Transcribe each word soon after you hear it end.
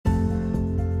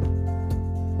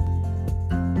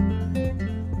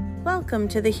Welcome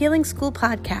to the Healing School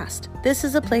Podcast. This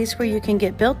is a place where you can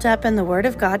get built up in the Word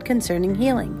of God concerning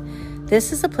healing.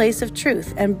 This is a place of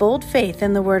truth and bold faith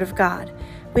in the Word of God.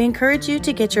 We encourage you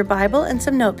to get your Bible and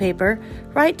some notepaper,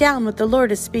 write down what the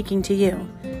Lord is speaking to you.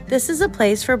 This is a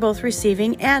place for both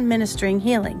receiving and ministering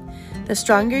healing. The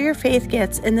stronger your faith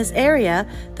gets in this area,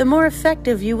 the more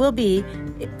effective you will be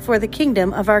for the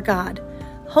kingdom of our God.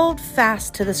 Hold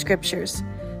fast to the Scriptures.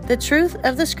 The truth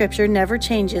of the Scripture never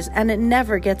changes and it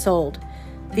never gets old.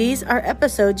 These are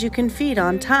episodes you can feed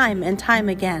on time and time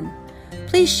again.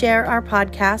 Please share our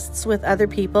podcasts with other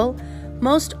people.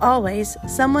 Most always,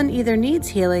 someone either needs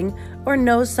healing or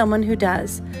knows someone who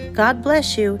does. God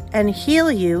bless you and heal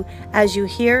you as you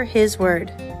hear His word.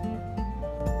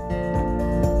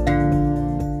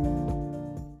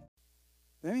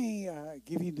 Let me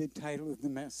give you the title of the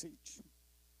message.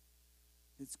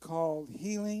 It's called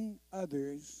Healing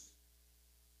Others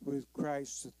with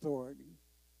Christ's Authority.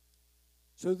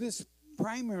 So this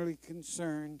primarily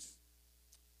concerns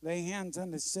lay hands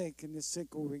on the sick and the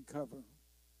sick will recover.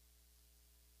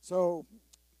 So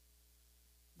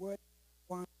what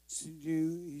he wants to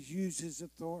do is use his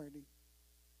authority.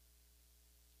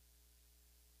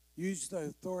 Use the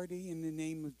authority in the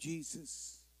name of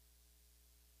Jesus.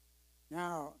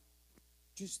 Now,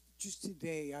 just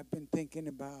today I've been thinking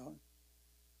about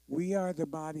we are the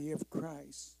body of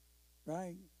Christ,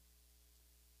 right?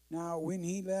 Now, when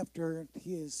he left earth,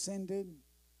 he ascended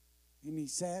and he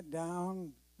sat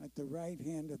down at the right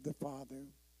hand of the Father.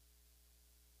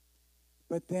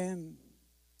 But then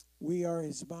we are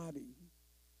his body.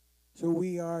 So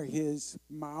we are his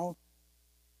mouth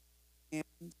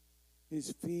and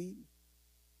his feet.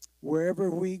 Wherever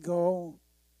we go,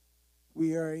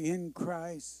 we are in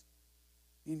Christ.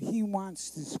 And he wants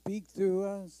to speak through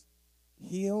us,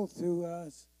 heal through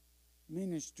us,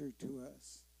 minister to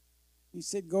us. He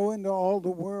said, go into all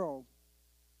the world,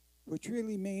 which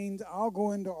really means I'll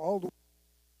go into all the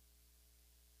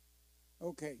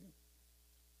world. Okay.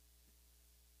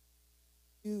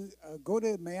 You go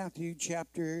to Matthew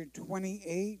chapter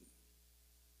 28,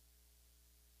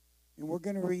 and we're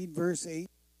going to read verse 8.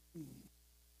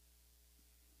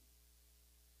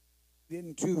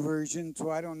 In two versions, so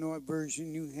I don't know what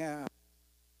version you have.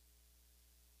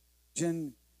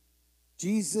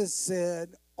 Jesus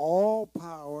said, all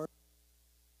power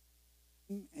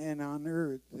and on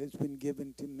earth has been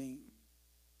given to me.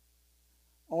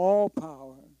 All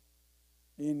power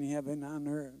in heaven and on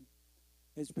earth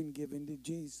has been given to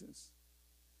Jesus.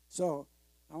 So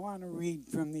I want to read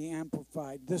from the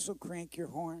Amplified. This will crank your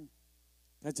horn.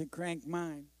 That's a crank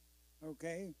mine.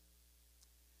 Okay?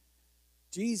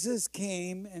 Jesus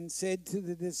came and said to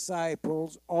the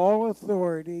disciples, all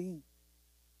authority,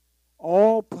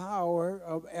 all power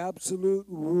of absolute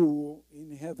rule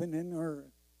in heaven and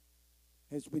earth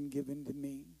has been given to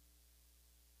me.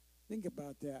 Think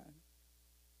about that.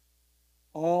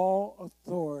 All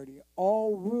authority,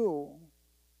 all rule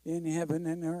in heaven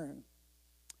and earth.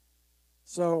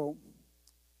 So,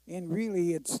 and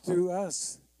really it's through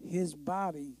us, his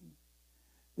body,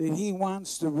 that he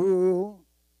wants to rule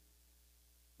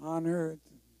on earth,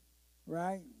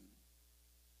 right?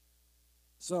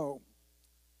 So,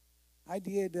 I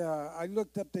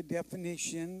looked up the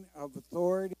definition of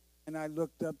authority and I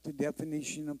looked up the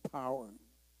definition of power.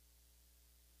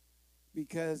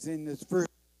 Because in this first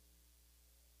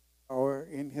power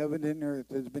in heaven and earth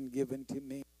has been given to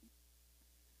me.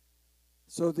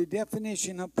 So the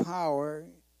definition of power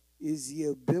is the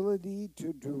ability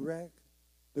to direct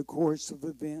the course of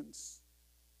events.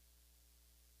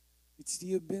 It's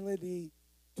the ability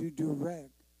to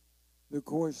direct the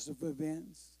course of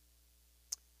events.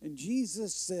 And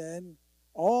Jesus said,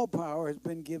 all power has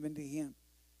been given to him.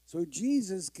 So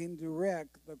Jesus can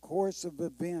direct the course of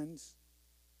events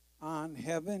on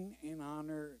heaven and on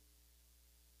earth.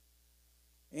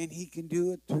 And he can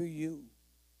do it through you.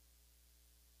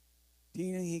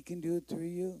 Tina, he can do it through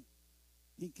you.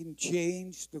 He can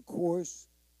change the course.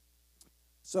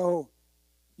 So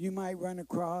you might run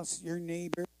across your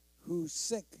neighbor who's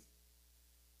sick,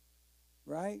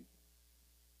 right?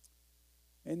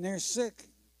 And they're sick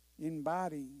in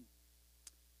body.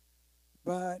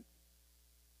 But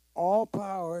all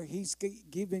power, he's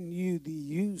given you the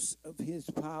use of his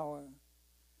power.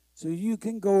 So you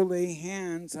can go lay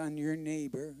hands on your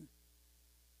neighbor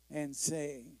and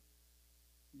say,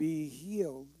 be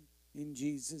healed in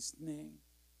Jesus' name.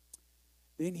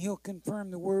 Then he'll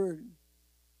confirm the word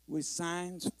with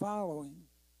signs following,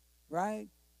 right?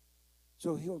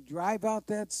 So he'll drive out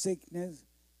that sickness.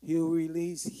 He'll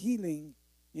release healing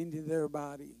into their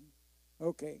body.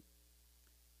 Okay.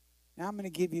 Now I'm going to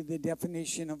give you the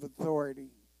definition of authority.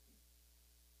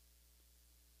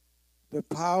 the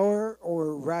power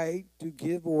or right to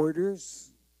give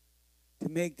orders, to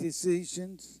make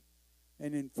decisions,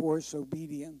 and enforce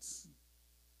obedience.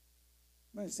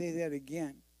 I'm going to say that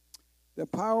again. The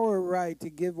power or right to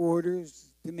give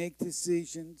orders, to make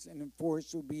decisions, and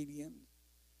enforce obedience.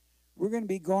 We're going to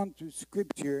be going through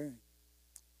Scripture,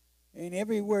 and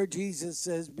everywhere Jesus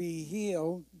says, be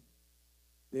healed,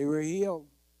 they were healed.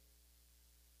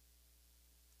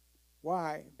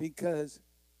 Why? Because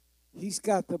he's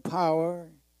got the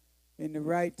power and the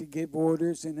right to give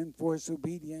orders and enforce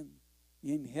obedience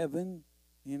in heaven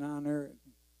and on earth.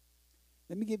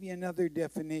 Let me give you another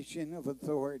definition of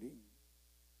authority.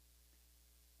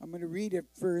 I'm going to read it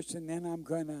first, and then I'm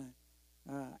going to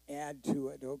add to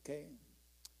it, okay?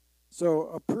 So,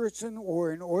 a person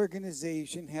or an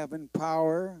organization having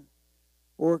power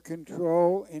or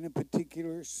control in a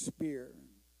particular sphere.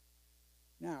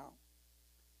 Now,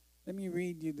 let me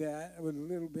read you that with a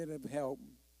little bit of help.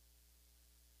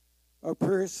 A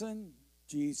person,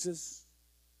 Jesus.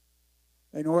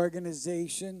 An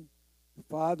organization, the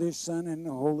Father, Son, and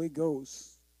the Holy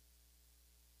Ghost.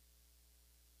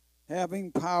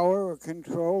 Having power or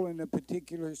control in a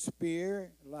particular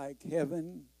sphere, like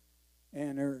heaven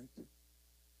and earth.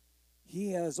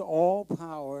 He has all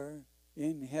power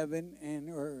in heaven and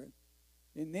earth.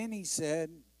 And then he said,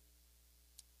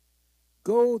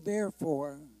 go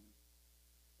therefore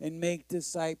and make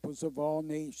disciples of all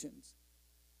nations.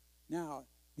 Now,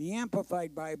 the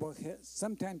Amplified Bible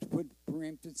sometimes put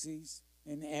parentheses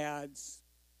and adds.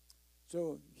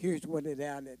 So here's what it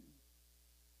added.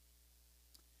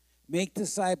 Make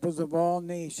disciples of all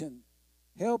nations.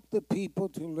 Help the people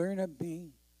to learn of me,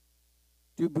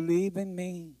 to believe in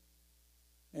me,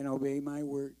 and obey my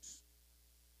words.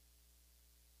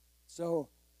 So,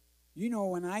 you know,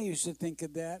 when I used to think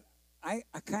of that, I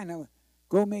kind of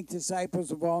go make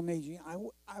disciples of all nations.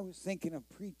 I was thinking of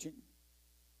preaching.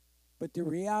 But the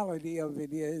reality of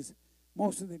it is,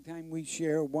 most of the time we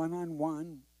share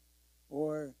one-on-one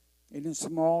or in a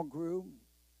small group.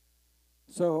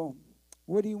 So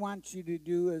what he wants you to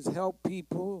do is help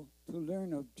people to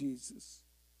learn of Jesus.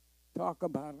 Talk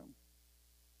about him.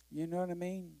 You know what I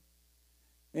mean?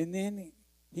 And then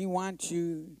he wants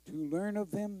you to learn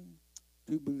of him,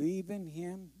 to believe in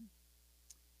him.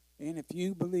 And if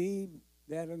you believe,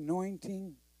 that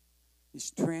anointing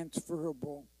is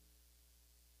transferable.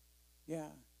 Yeah,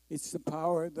 it's the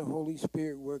power of the Holy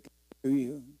Spirit working through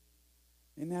you.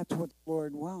 And that's what the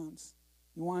Lord wants.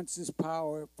 He wants his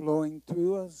power flowing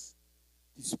through us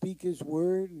to speak his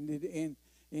word. And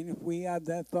if we have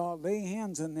that thought, lay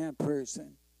hands on that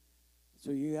person.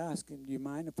 So you ask him, do you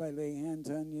mind if I lay hands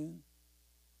on you?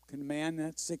 Command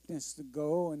that sickness to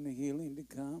go and the healing to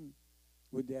come.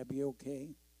 Would that be okay?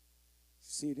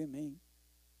 See what I mean?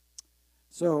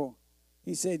 So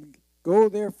he said, go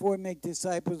therefore, make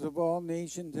disciples of all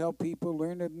nations, help people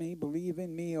learn of me, believe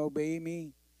in me, obey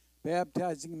me,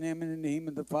 baptizing them in the name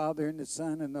of the Father and the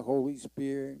Son and the Holy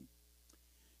Spirit,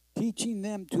 teaching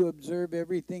them to observe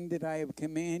everything that I have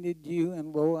commanded you,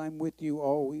 and lo, I'm with you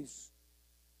always,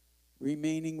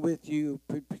 remaining with you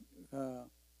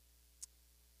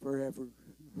forever.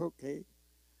 Okay.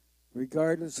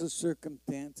 Regardless of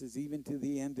circumstances, even to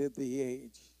the end of the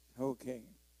age. Okay.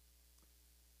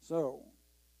 So,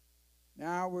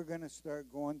 now we're going to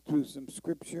start going through some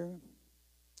scripture.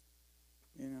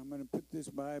 And I'm going to put this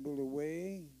Bible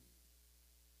away.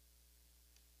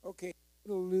 Okay,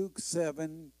 Luke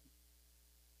 7.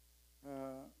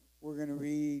 We're going to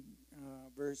read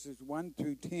verses 1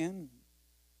 through 10.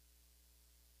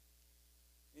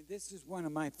 And this is one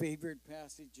of my favorite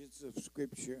passages of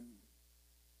scripture.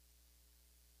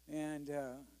 And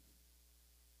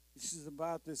this is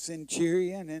about the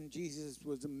centurion, and Jesus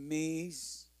was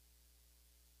amazed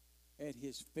at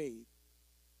his faith.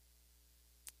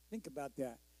 Think about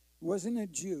that. He wasn't a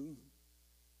Jew.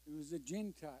 He was a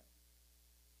Gentile.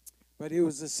 But he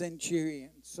was a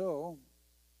centurion. So,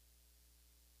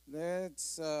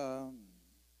 let's, I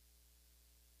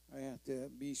have to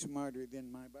be smarter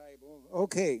than my Bible.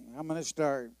 Okay, I'm going to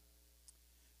start.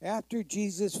 After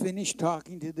Jesus finished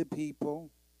talking to the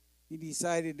people, he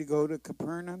decided to go to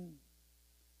Capernaum.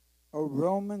 A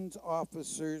Roman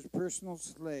officer's personal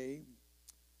slave,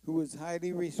 who was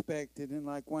highly respected and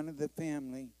like one of the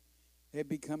family, had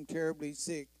become terribly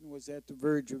sick and was at the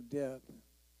verge of death.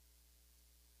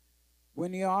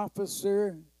 When the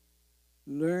officer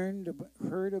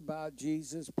heard about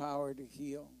Jesus' power to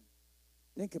heal,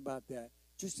 think about that.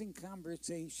 Just in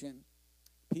conversation,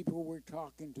 people were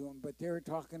talking to him, but they were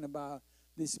talking about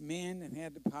this man that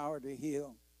had the power to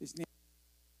heal. His name.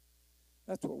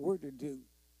 That's what we're to do.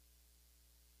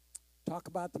 Talk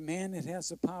about the man that has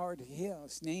the power to heal.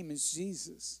 His name is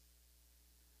Jesus.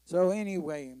 So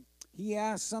anyway, he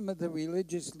asked some of the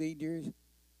religious leaders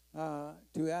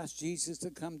to ask Jesus to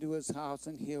come to his house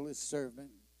and heal his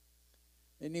servant.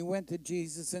 And he went to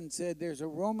Jesus and said, there's a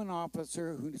Roman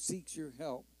officer who seeks your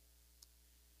help.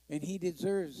 And he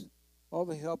deserves all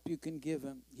the help you can give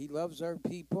him. He loves our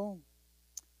people.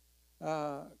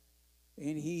 And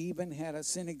he even had a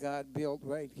synagogue built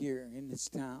right here in this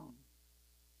town.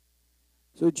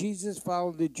 So Jesus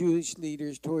followed the Jewish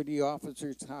leaders toward the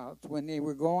officer's house. When they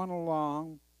were going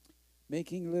along,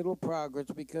 making little progress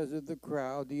because of the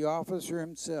crowd, the officer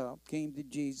himself came to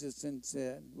Jesus and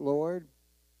said, Lord,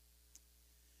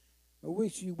 I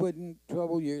wish you wouldn't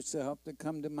trouble yourself to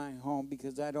come to my home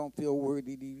because I don't feel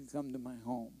worthy to come to my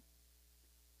home.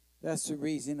 That's the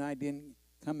reason I didn't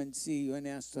come and see you and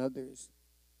ask others.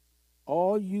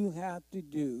 All you have to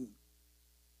do,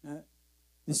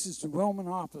 this is the Roman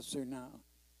officer now.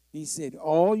 He said,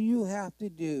 all you have to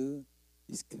do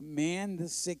is command the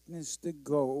sickness to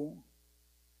go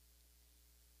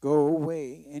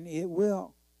away, and it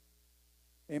will.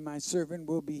 And my servant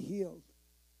will be healed.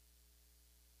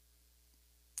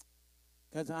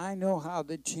 Because I know how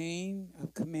the chain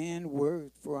of command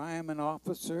works, for I am an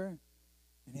officer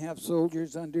and have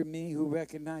soldiers under me who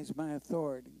recognize my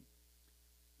authority.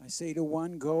 I say to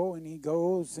one, go, and he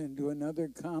goes, and to another,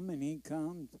 come, and he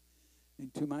comes,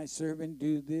 and to my servant,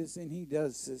 do this, and he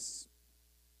does this.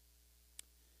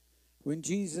 When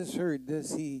Jesus heard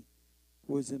this, he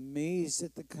was amazed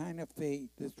at the kind of faith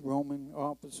this Roman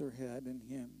officer had in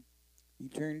him. He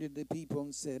turned to the people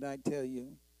and said, I tell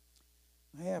you,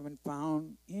 I haven't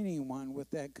found anyone with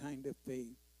that kind of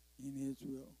faith in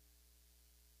Israel.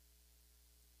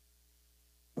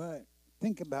 But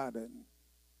think about it.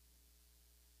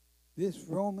 This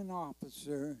Roman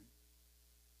officer,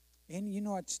 and you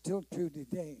know it's still true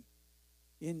today,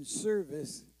 in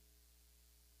service,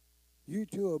 you're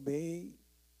to obey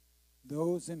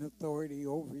those in authority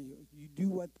over you. You do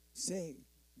what they say,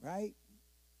 right?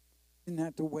 Isn't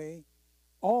that the way?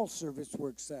 All service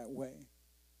works that way.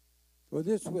 Well,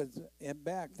 this was,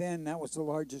 back then, that was the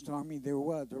largest army there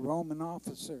was, a Roman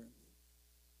officer.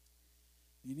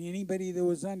 And anybody that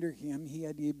was under him, he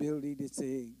had the ability to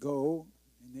say, go,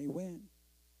 and they went.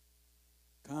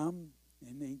 Come,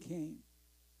 and they came.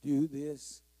 Do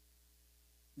this.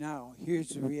 Now, here's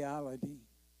the reality.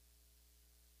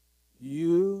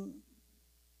 You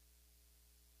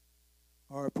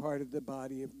are a part of the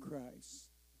body of Christ.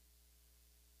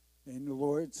 And the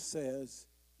Lord says,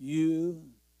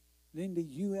 Linda,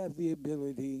 you have the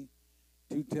ability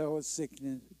to tell a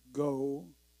sickness, go,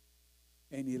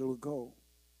 and it'll go.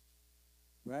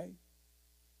 Right?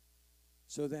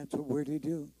 So that's what we're to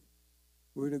do.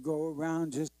 We're to go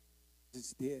around just as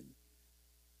Jesus did.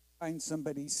 Find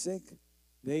somebody sick,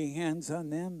 lay hands on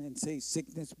them, and say,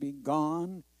 sickness be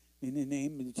gone in the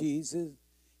name of Jesus.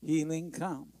 Healing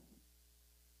come.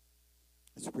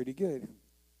 That's pretty good.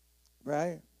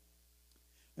 Right?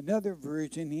 Another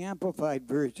version, the Amplified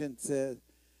Version, says,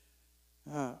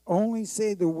 only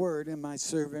say the word and my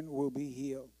servant will be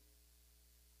healed.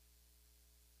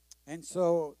 And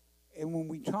so, and when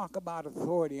we talk about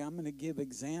authority, I'm going to give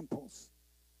examples.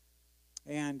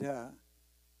 And I'm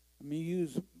going to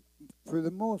use, for the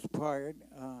most part,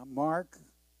 Mark,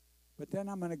 but then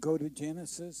I'm going to go to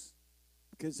Genesis,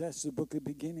 because that's the book of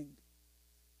beginning.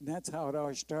 And that's how it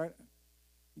all started.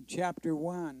 In chapter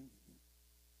 1.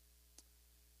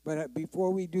 But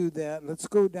before we do that, let's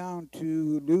go down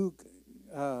to Luke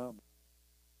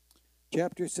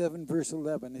chapter 7, verse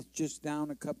 11. It's just down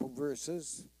a couple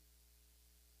verses.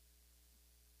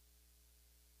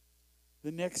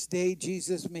 The next day,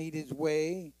 Jesus made his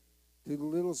way to the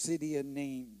little city of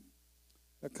Nain,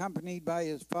 accompanied by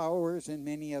his followers and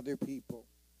many other people.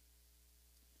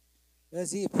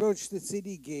 As he approached the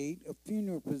city gate, a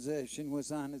funeral procession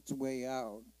was on its way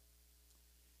out.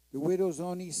 The widow's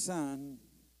only son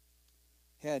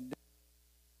had a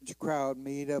large crowd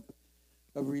made up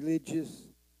of relatives,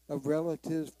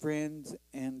 friends,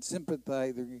 and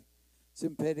sympathetic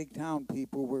town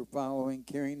people were following,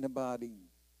 carrying the body.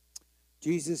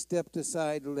 Jesus stepped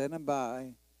aside to let him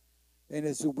by, and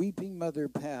as the weeping mother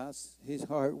passed, his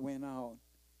heart went out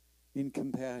in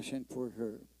compassion for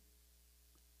her.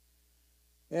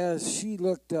 As she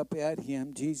looked up at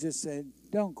him, Jesus said,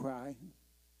 "Don't cry."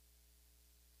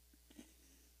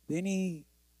 Then he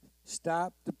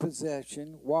stopped the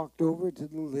procession, walked over to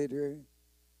the litter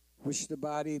which the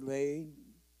body lay,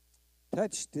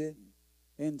 touched it,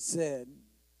 and said,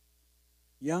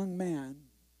 "Young man,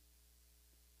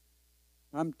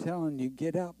 I'm telling you,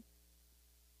 get up."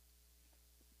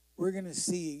 We're going to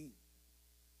see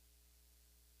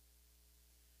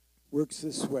works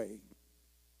this way.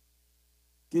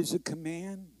 Gives a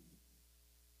command,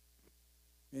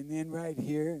 and then right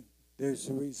here, there's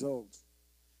the results.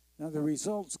 Now, the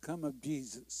results come of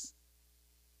Jesus.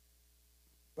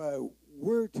 But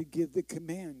we're to give the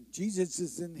command. Jesus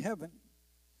is in heaven,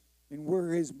 and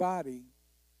we're his body.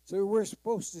 So we're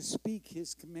supposed to speak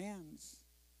his commands.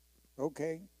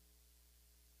 Okay?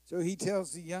 So he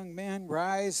tells the young man,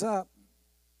 rise up.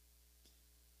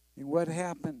 And what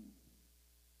happened?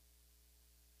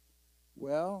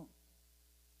 Well,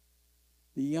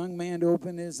 the young man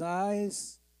opened his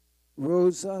eyes,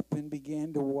 rose up, and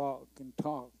began to walk and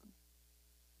talk.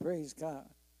 Praise God.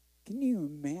 Can you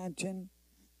imagine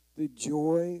the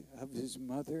joy of his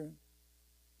mother?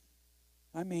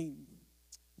 I mean,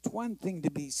 it's one thing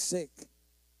to be sick,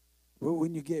 but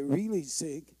when you get really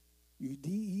sick, you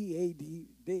D-E-A-D,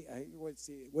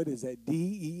 what is that?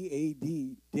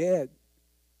 D-E-A-D, dead.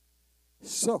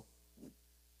 So,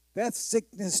 that's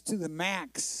sickness to the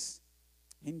max.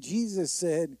 And Jesus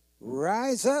said,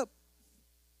 rise up.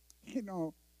 You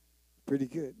know, pretty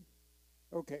good.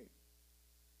 Okay.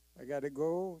 I got to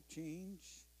go change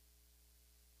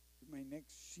to my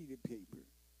next sheet of paper.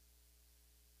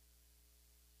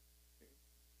 Okay.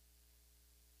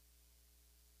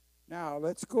 Now,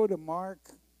 let's go to Mark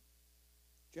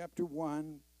chapter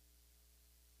 1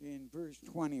 in verse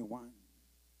 21.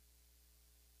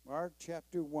 Mark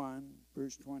chapter 1,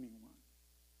 verse 21.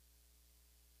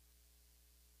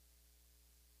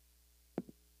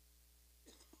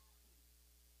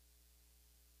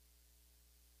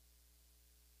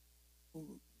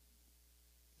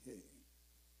 Okay.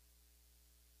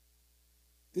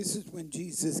 This is when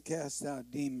Jesus cast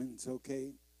out demons,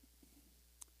 okay?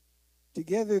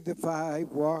 Together the five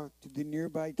walked to the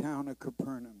nearby town of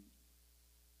Capernaum.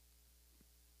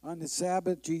 On the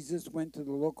Sabbath, Jesus went to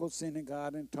the local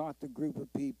synagogue and taught the group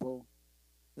of people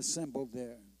assembled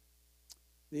there.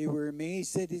 They were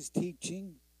amazed at his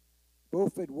teaching,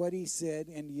 both at what he said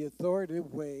and the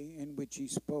authoritative way in which he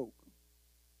spoke.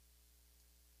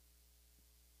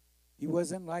 He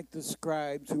wasn't like the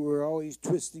scribes who were always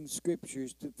twisting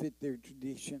scriptures to fit their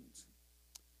traditions.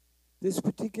 This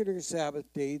particular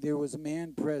Sabbath day, there was a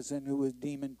man present who was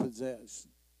demon-possessed.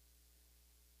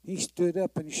 He stood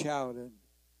up and shouted,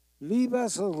 "Leave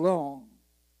us alone.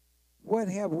 What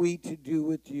have we to do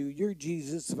with you? You're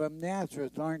Jesus from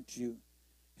Nazareth, aren't you?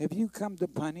 Have you come to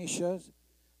punish us?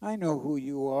 I know who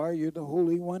you are. You're the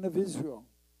Holy One of Israel."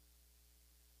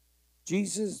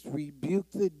 Jesus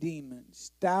rebuked the demon.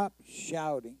 Stop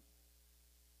shouting.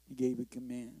 He gave a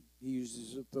command. He used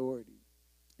his authority.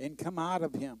 And come out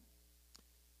of him.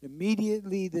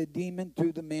 Immediately the demon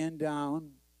threw the man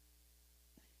down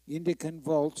into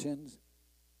convulsions,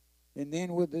 and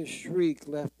then with a shriek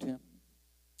left him.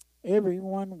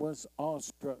 Everyone was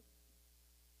awestruck.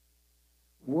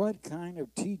 What kind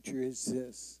of teacher is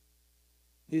this?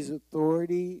 His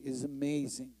authority is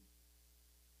amazing.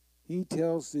 He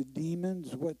tells the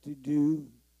demons what to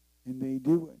do, and they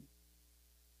do it.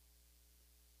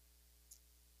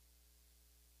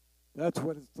 That's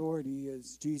what authority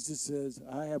is. Jesus says,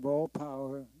 I have all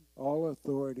power, all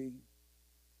authority.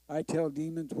 I tell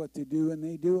demons what to do, and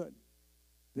they do it.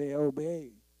 They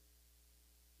obey.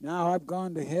 Now I've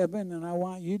gone to heaven, and I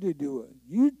want you to do it.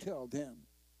 You tell them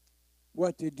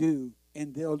what to do,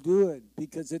 and they'll do it,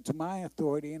 because it's my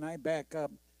authority, and I back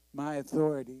up my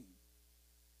authority.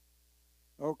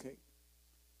 Okay.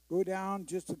 Go down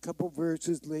just a couple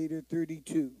verses later,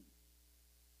 32.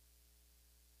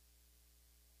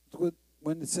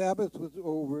 When the Sabbath was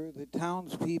over, the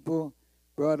townspeople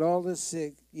brought all the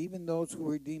sick, even those who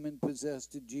were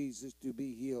demon-possessed, to Jesus to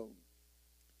be healed.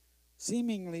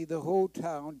 Seemingly, the whole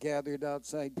town gathered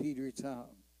outside Peter's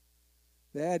house.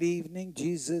 That evening,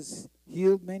 Jesus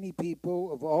healed many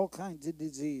people of all kinds of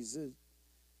diseases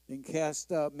and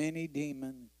cast out many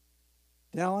demons,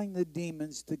 telling the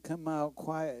demons to come out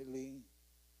quietly,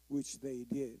 which they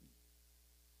did.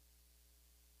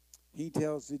 He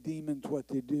tells the demons what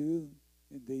to do,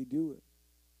 and they do it.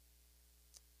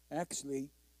 Actually,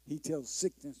 he tells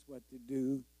sickness what to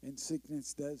do, and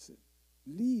sickness does it.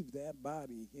 Leave that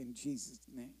body in Jesus'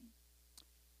 name.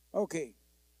 Okay,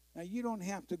 now you don't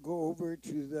have to go over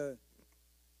to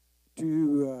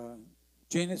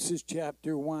Genesis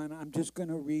chapter 1. I'm just going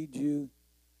to read you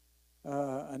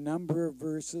a number of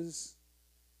verses,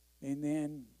 and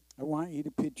then I want you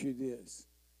to picture this.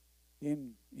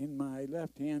 In my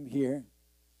left hand here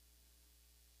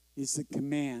is the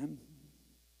command.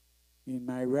 In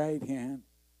my right hand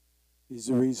is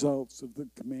the results of the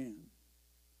command.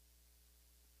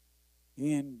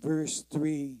 In verse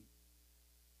 3,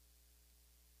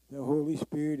 The Holy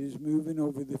Spirit is moving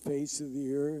over the face of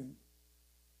the earth.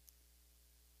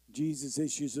 Jesus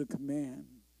issues a command.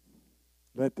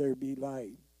 Let there be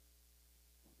light.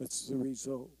 What's the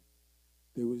result?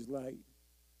 There was light.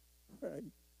 Right?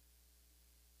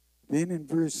 Then in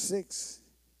verse 6,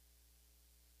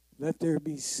 let there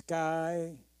be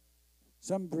sky.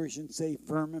 Some versions say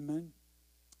firmament,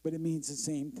 but it means the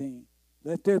same thing.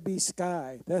 Let there be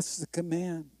sky. That's the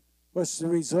command. What's the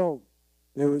result?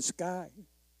 There was sky.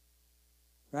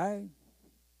 Right?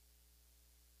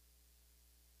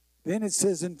 Then it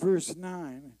says in verse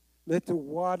 9, let the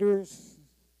waters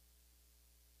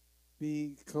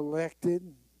be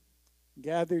collected,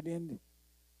 gathered in,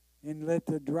 and let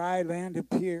the dry land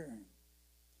appear.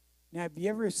 Now, have you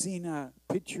ever seen a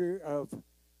picture of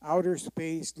outer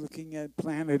space looking at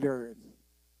planet Earth?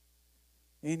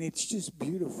 And it's just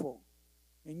beautiful.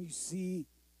 And you see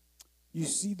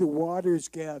the waters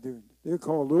gathered. They're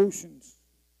called oceans.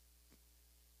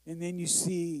 And then you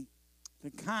see the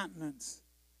continents.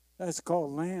 That's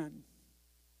called land.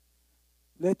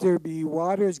 Let there be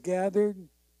waters gathered.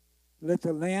 Let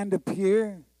the land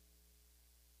appear.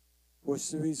 What's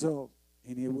the result?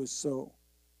 And it was so.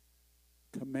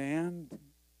 Command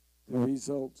the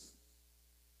results.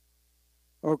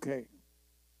 Okay.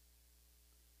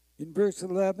 In verse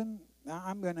 11, now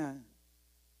I'm gonna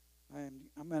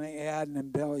add and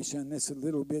embellish on this a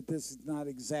little bit. This is not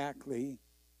exactly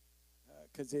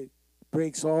because it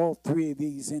breaks all three of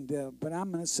these into, but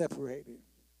I'm going to separate it.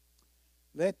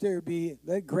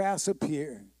 Let grass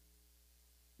appear,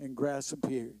 and grass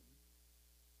appeared.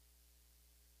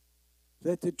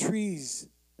 Let the trees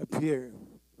appear,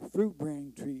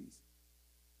 fruit-bearing trees,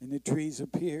 and the trees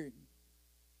appeared.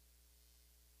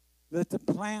 Let the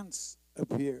plants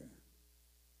appear,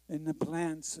 and the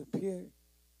plants appeared.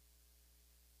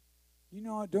 You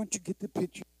know, don't you get the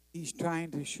picture he's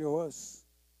trying to show us?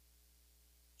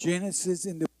 Genesis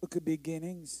in the book of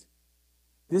beginnings.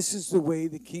 This is the way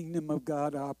the kingdom of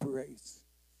God operates.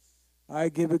 I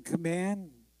give a command,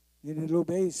 and it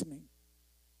obeys me.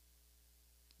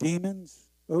 Demons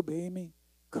obey me.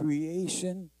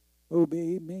 Creation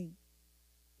obey me.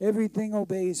 Everything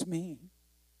obeys me.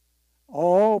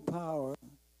 All power,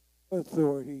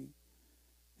 authority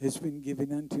has been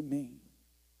given unto me.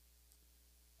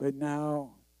 But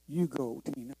now you go,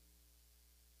 Tina.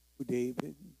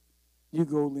 David. You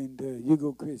go, Linda. You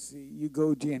go, Chrissy. You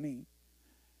go, Jenny.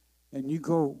 And you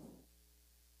go.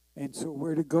 And so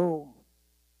where to go?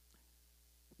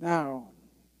 Now,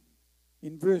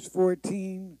 in verse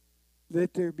 14,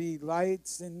 let there be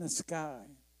lights in the sky.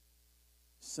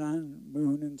 Sun,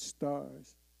 moon, and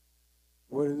stars.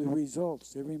 What are the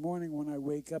results? Every morning when I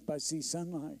wake up, I see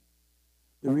sunlight.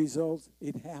 The result,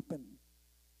 it happened.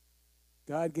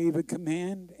 God gave a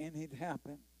command, and it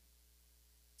happened.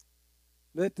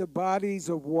 Let the bodies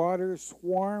of water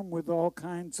swarm with all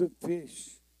kinds of fish.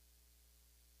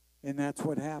 And that's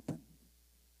what happened.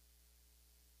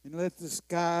 And let the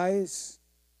skies,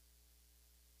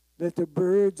 let the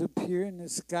birds appear in the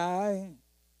sky.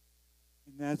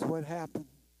 And that's what happened.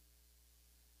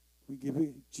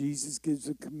 Jesus gives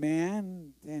a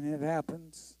command, and it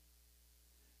happens.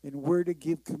 And we're to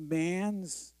give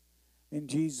commands, and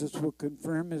Jesus will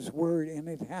confirm his word, and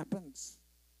it happens.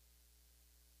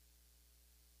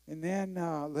 And then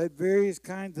let various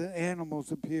kinds of animals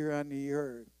appear on the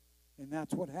earth. And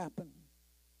that's what happened.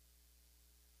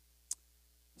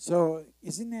 So,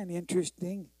 isn't that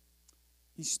interesting?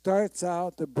 He starts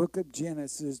out the book of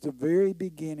Genesis, the very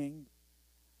beginning,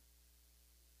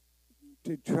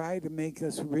 to try to make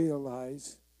us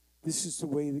realize this is the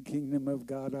way the kingdom of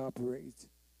God operates.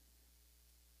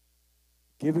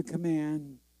 Give a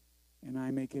command, and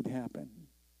I make it happen.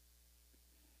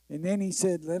 And then he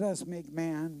said, let us make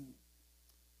man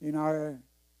in our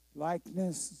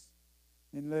likeness,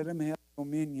 and let him have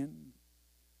dominion.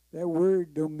 That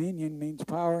word dominion means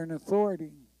power and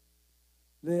authority.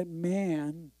 Let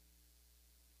man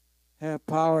have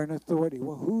power and authority.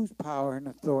 Well, whose power and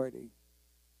authority?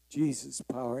 Jesus'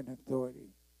 power and authority.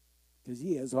 Because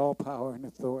he has all power and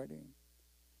authority.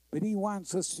 But he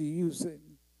wants us to use it.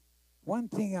 One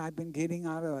thing I've been getting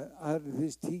out of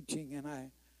this teaching,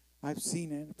 and I've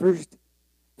seen it.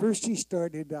 First he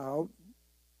started out,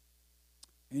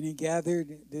 and he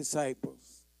gathered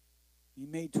disciples. He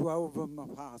made 12 of them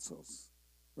apostles,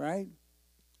 right?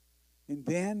 And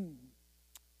then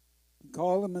he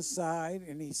called them aside,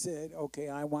 and he said, okay,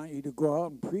 I want you to go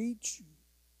out and preach.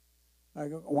 I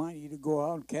want you to go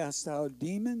out and cast out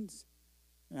demons.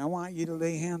 And I want you to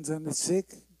lay hands on the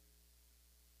sick.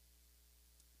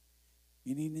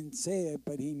 And he didn't say it,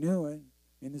 but he knew it,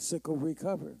 and the sick will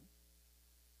recover.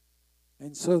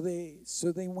 And so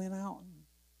they went out.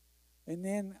 And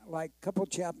then, like a couple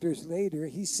chapters later,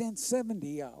 he sent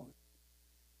 70 out.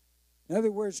 In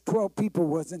other words, 12 people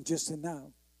wasn't just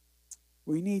enough.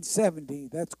 We need 70.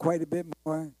 That's quite a bit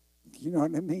more. You know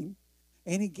what I mean?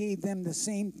 And he gave them the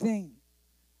same thing.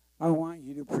 I want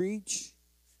you to preach.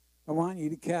 I want you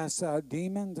to cast out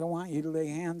demons. I want you to lay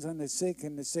hands on the sick,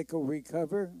 and the sick will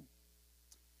recover.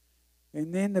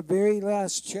 And then the very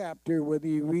last chapter, whether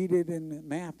you read it in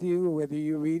Matthew or whether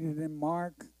you read it in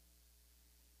Mark,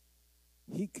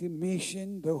 he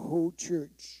commissioned the whole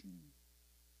church.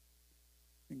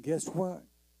 And guess what?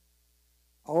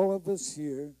 All of us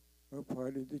here are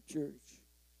part of the church.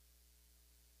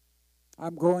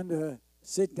 I'm going to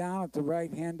sit down at the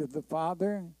right hand of the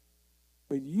Father,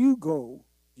 but you go,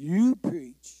 you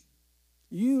preach,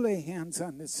 you lay hands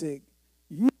on the sick,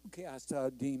 you cast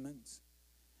out demons,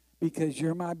 because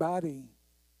you're my body,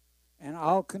 and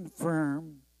I'll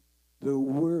confirm the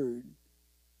word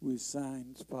with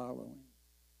signs following.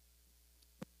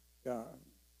 God.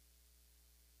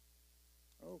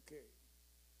 Okay.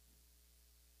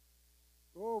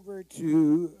 Go over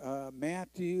to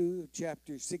Matthew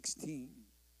chapter 16.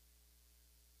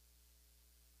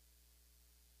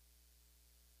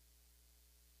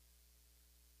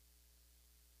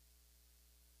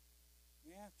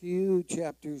 Matthew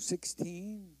chapter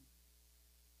 16.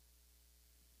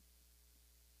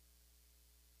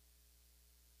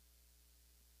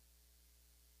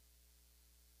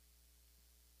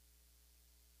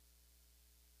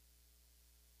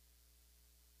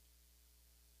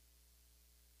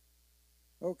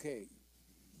 Okay.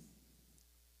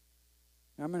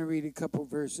 I'm going to read a couple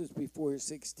verses before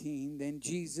 16. Then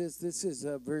Jesus, this is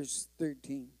verse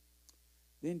 13.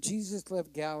 Then Jesus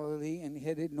left Galilee and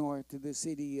headed north to the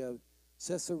city of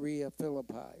Caesarea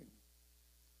Philippi.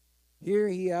 Here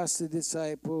he asked the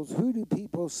disciples, "Who do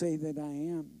people say that I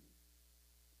am?"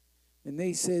 And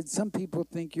they said, "Some people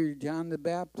think you're John the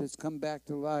Baptist come back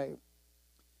to life.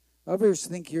 Others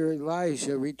think you're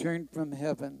Elijah returned from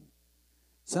heaven.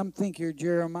 Some think you're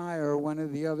Jeremiah or one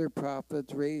of the other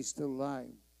prophets raised to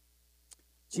life."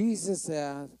 Jesus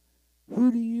asked,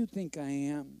 "Who do you think I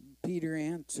am?" Peter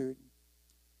answered,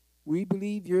 "We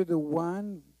believe you're the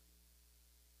one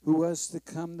who was to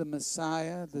come, the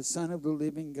Messiah, the Son of the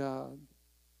living God."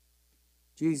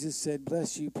 Jesus said,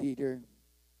 "Bless you, Peter.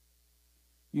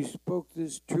 You spoke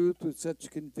this truth with such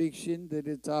conviction that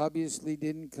it obviously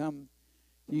didn't come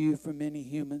to you from any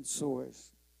human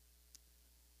source,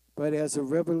 but as a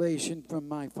revelation from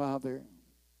my Father.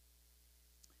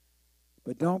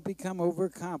 But don't become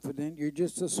overconfident. You're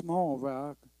just a small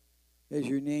rock, as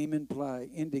your name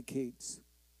indicates.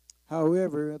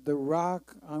 However, the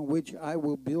rock on which I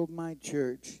will build my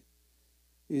church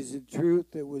is the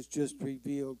truth that was just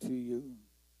revealed to you.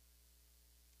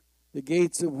 The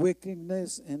gates of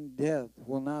wickedness and death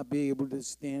will not be able to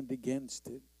stand against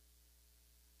it."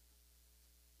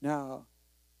 Now,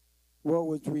 what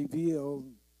was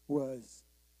revealed was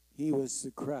he was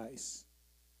the Christ,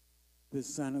 the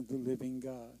Son of the living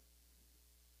God.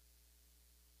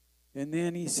 And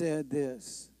then he said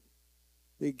this,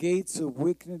 the gates of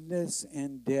wickedness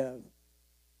and death,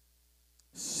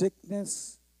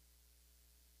 sickness,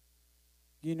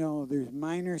 you know, there's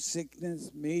minor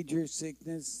sickness, major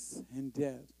sickness, and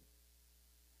death.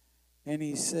 And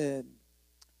he said,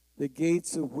 the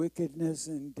gates of wickedness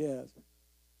and death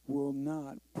will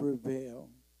not prevail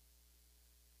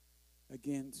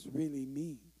against really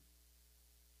me,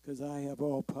 because I have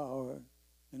all power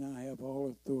and I have all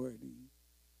authority,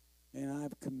 and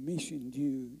I've commissioned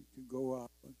you to go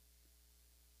out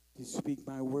to speak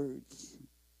my words,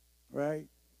 right?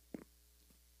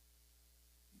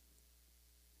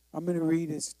 I'm going to read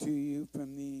this to you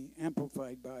from the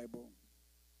Amplified Bible.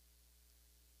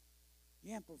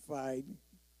 The Amplified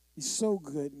is so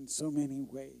good in so many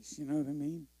ways, you know what I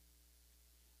mean?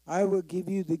 I will give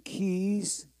you the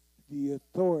keys, the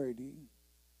authority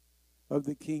of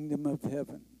the kingdom of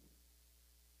heaven.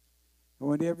 And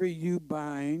whatever you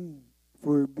bind,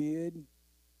 forbid,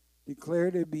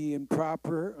 declare to be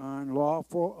improper,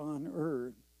 unlawful on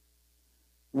earth,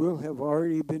 will have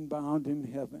already been bound in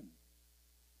heaven.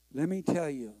 Let me tell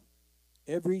you,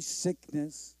 every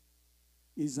sickness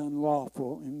is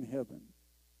unlawful in heaven.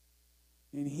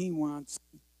 And he wants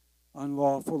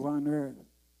unlawful on earth.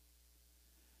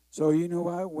 So you know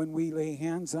what? When we lay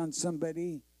hands on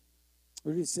somebody,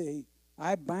 or to say,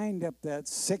 I bind up that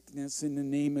sickness in the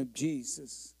name of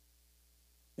Jesus.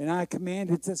 And I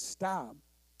command it to stop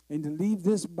and to leave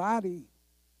this body.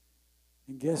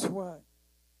 And guess what?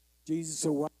 Jesus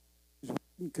will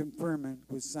confirm it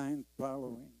with signs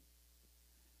following.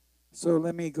 So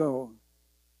let me go.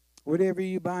 Whatever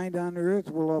you bind on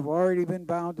earth will have already been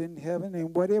bound in heaven,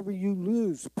 and whatever you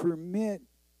loose, permit,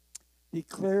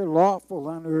 declare lawful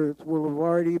on earth will have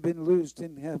already been loosed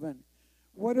in heaven.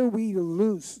 What are we to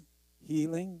loose?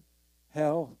 Healing,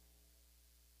 health,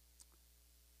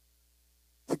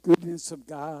 the goodness of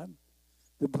God,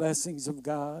 the blessings of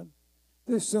God.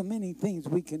 There's so many things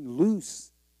we can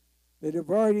loose that have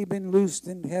already been loosed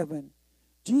in heaven.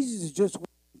 Jesus is just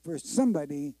waiting for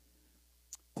somebody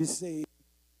to say,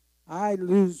 I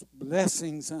lose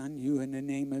blessings on you in the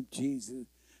name of Jesus.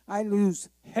 I lose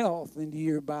health into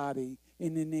your body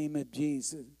in the name of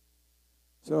Jesus.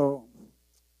 So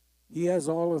he has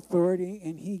all authority,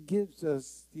 and he gives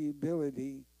us the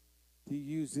ability to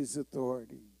use his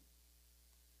authority.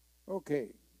 Okay.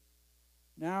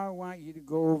 Now I want you to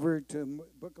go over to the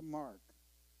book of Mark.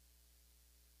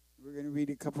 We're going to read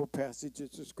a couple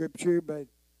passages of scripture, but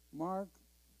Mark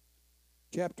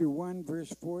chapter 1,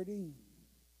 verse 40.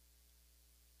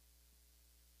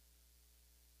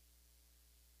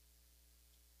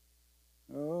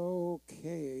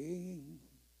 Okay.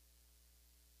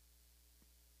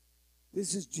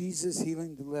 This is Jesus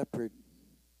healing the leopard.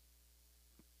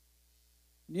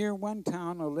 Near one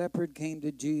town, a leopard came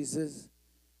to Jesus.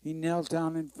 He knelt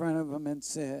down in front of him and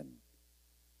said,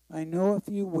 I know if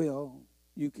you will,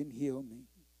 you can heal me.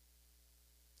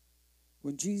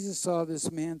 When Jesus saw this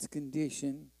man's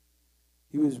condition,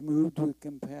 he was moved with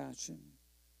compassion.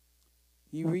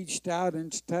 He reached out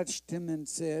and touched him and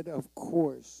said, of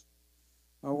course,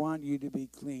 I want you to be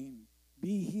clean.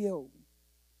 Be healed.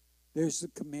 There's the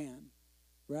command,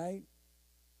 right?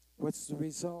 What's the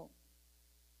result?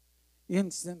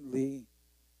 Instantly,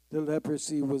 the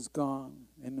leprosy was gone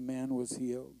and the man was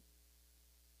healed.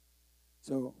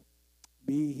 So,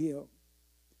 be healed.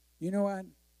 You know what?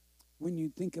 When you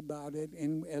think about it,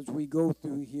 and as we go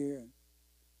through here,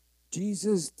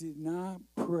 Jesus did not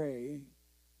pray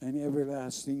an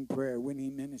everlasting prayer when he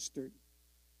ministered.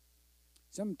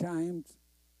 Sometimes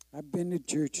I've been to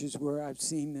churches where I've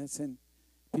seen this, and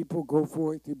people go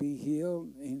forth to be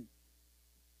healed, and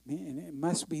man, it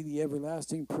must be the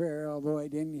everlasting prayer, although I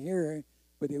didn't hear it,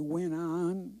 but it went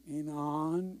on and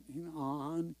on and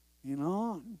on and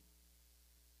on.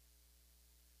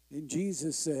 And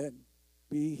Jesus said,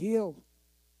 be healed.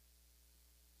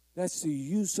 That's the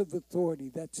use of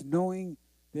authority. That's knowing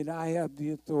that I have the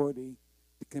authority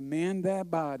to command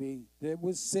that body that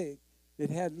was sick, that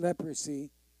had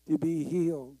leprosy, to be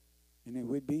healed. And it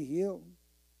would be healed.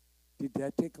 Did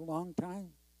that take a long time?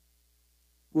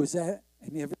 Was that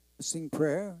an everlasting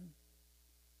prayer?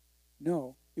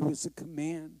 No, it was a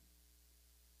command.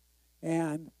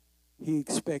 And he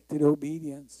expected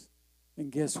obedience.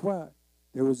 And guess what?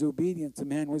 There was obedience. The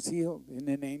man was healed in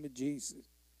the name of Jesus.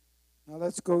 Now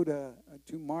let's go to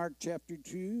Mark chapter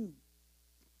 2.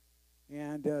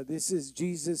 And this is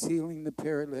Jesus healing the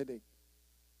paralytic.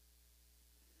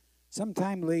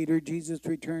 Sometime later, Jesus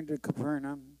returned to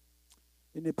Capernaum,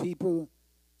 and the people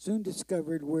soon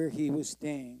discovered where he was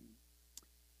staying.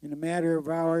 In a matter of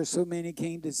hours, so many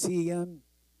came to see him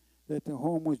that the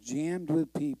home was jammed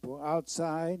with people.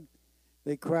 Outside,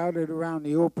 they crowded around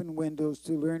the open windows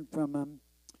to learn from him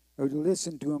or to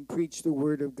listen to him preach the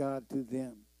word of God to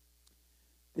them.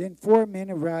 Then 4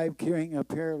 men arrived carrying a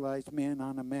paralyzed man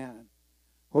on a mat,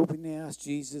 hoping to ask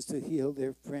Jesus to heal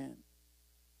their friend.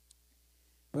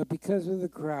 But because of the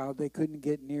crowd, they couldn't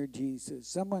get near Jesus.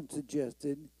 Someone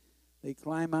suggested they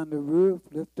climb on the roof,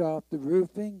 lift off the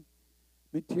roofing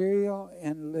material,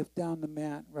 and lift down the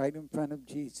mat right in front of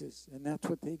Jesus. And that's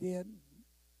what they did.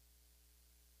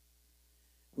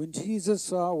 When Jesus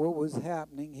saw what was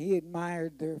happening, he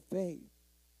admired their faith.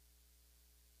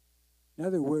 In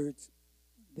other words,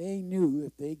 they knew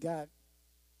if they got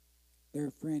their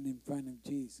friend in front of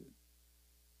Jesus,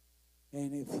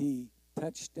 and if he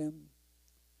touched him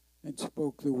and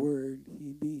spoke the word,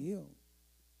 he'd be healed.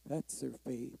 That's their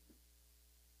faith.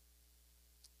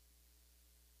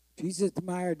 Jesus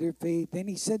admired their faith. Then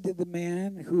he said to the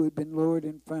man who had been lowered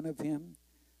in front of him,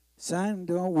 son,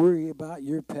 don't worry about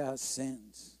your past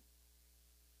sins.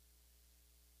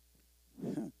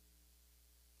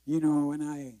 You know, when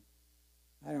I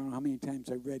don't know how many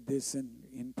times I read this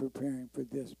in preparing for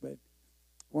this, but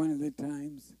one of the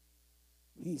times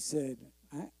he said,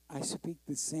 I speak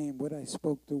the same. What I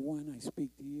spoke to one, I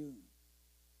speak to you.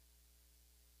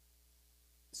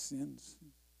 Sins,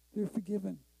 they're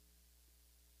forgiven.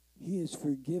 He has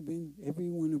forgiven every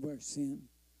one of our sins.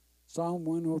 Psalm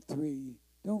 103,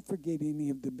 don't forget any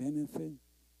of the benefit.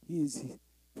 He has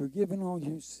forgiven all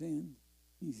your sin.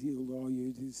 He's healed all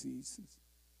your diseases.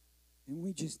 And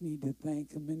we just need to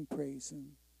thank him and praise him.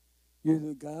 You're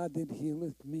the God that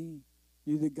healeth me.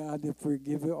 You're the God that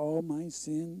forgive all my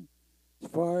sin. As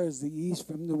far as the east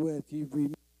from the west, you've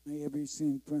removed my every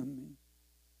sin from me.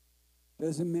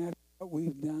 Doesn't matter what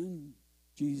we've done.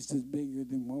 Jesus is bigger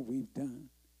than what we've done.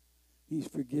 He's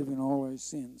forgiven all our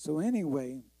sins. So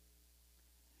anyway,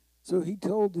 so he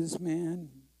told this man,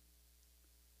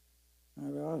 I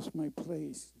lost my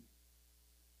place.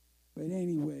 But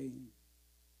anyway,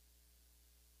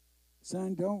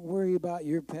 son, don't worry about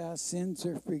your past. Sins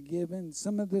are forgiven.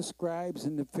 Some of the scribes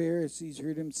and the Pharisees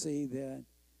heard him say that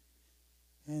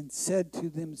and said to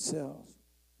themselves,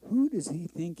 who does he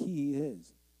think he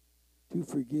is to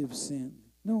forgive sin?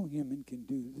 No human can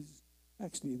do this.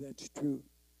 Actually, that's true.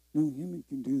 No human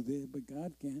can do that, but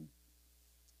God can.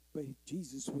 But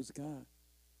Jesus was God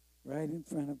right in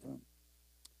front of them.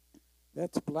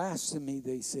 That's blasphemy,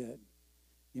 they said.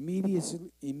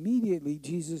 Immediately,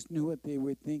 Jesus knew what they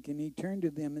were thinking. He turned to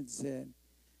them and said,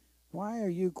 why are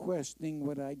you questioning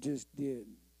what I just did?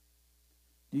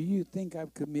 Do you think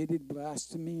I've committed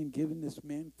blasphemy and given this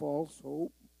man false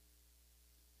hope?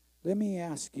 Let me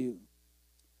ask you,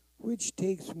 which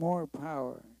takes more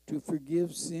power, to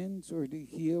forgive sins or to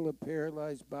heal a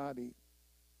paralyzed body?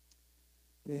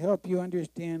 To help you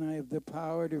understand I have the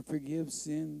power to forgive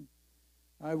sin,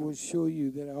 I will show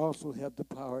you that I also have the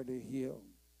power to heal.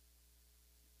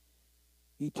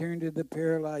 He turned to the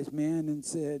paralyzed man and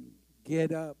said,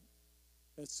 get up.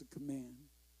 That's the command.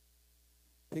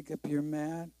 Pick up your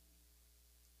mat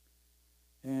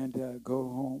and go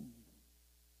home.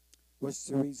 What's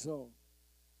the result?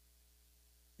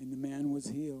 And the man was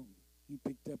healed. He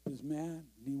picked up his mat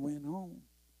and he went home.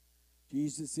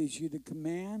 Jesus issued a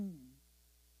command,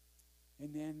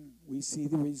 and then we see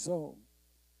the result.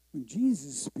 When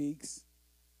Jesus speaks,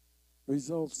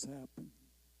 results happen.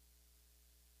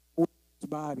 His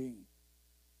body.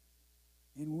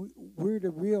 And we're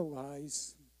to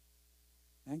realize,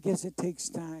 I guess it takes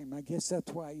time. I guess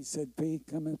that's why he said faith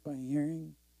cometh by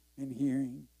hearing and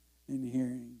hearing and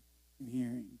hearing and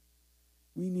hearing.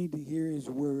 We need to hear his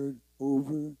word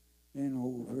over and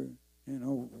over and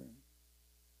over.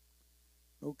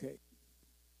 Okay.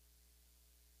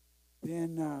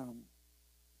 Then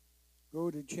go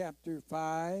to chapter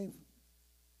 5.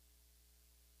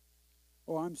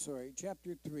 Oh, I'm sorry,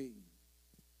 chapter 3.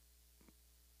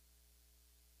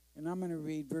 And I'm going to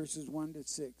read verses 1 to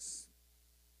 6.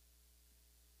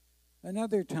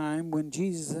 Another time, when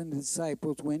Jesus and the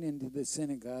disciples went into the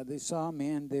synagogue, they saw a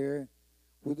man there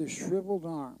with a shriveled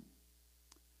arm.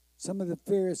 Some of the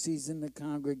Pharisees in the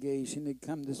congregation had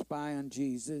come to spy on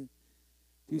Jesus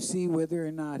to see whether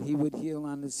or not he would heal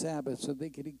on the Sabbath so they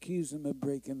could accuse him of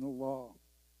breaking the law.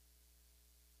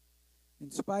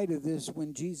 In spite of this,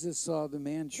 when Jesus saw the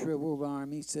man's shriveled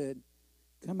arm, he said,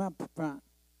 come up front.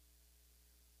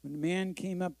 When the man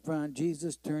came up front,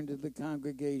 Jesus turned to the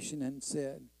congregation and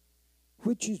said,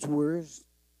 which is worse,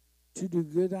 to do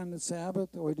good on the Sabbath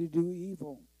or to do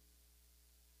evil?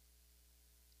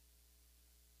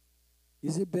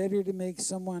 Is it better to make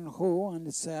someone whole on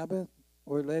the Sabbath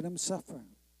or let him suffer?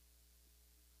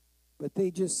 But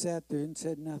they just sat there and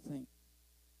said nothing.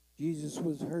 Jesus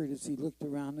was hurt as he looked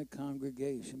around the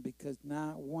congregation because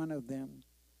not one of them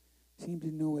seemed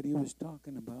to know what he was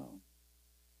talking about.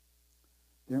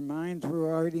 Their minds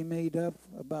were already made up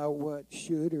about what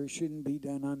should or shouldn't be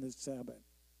done on the Sabbath.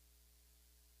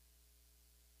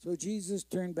 So Jesus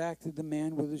turned back to the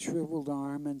man with the shriveled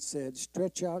arm and said,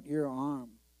 stretch out your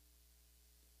arm.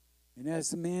 And as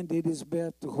the man did his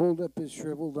best to hold up his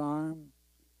shriveled arm,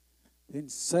 then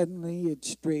suddenly it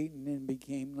straightened and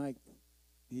became like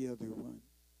the other one.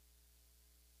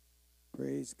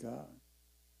 Praise God.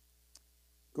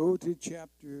 Go to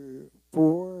chapter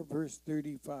 4, verse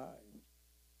 35.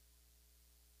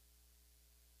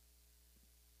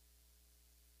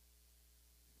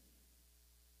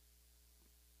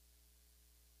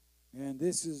 And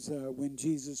this is when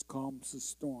Jesus calms the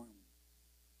storm.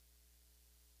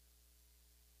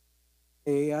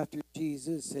 After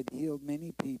Jesus had healed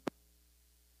many people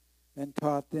and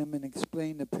taught them and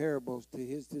explained the parables to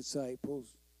his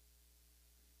disciples,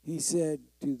 he said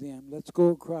to them, let's go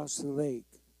across the lake.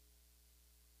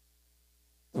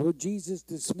 So Jesus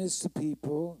dismissed the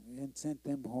people and sent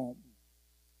them home.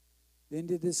 Then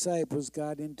the disciples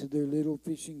got into their little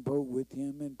fishing boat with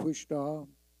him and pushed off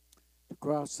to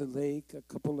cross the lake. A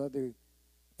couple other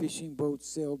fishing boats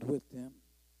sailed with them.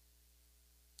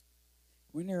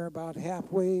 When they were about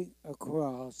halfway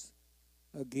across,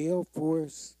 a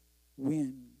gale-force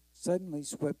wind suddenly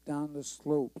swept down the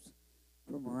slopes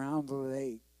from around the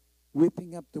lake,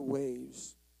 whipping up the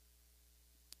waves.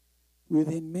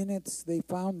 Within minutes, they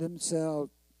found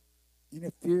themselves in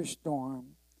a fierce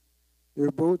storm,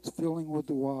 their boats filling with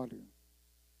the water.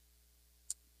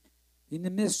 In the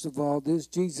midst of all this,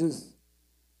 Jesus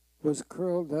was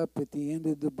curled up at the end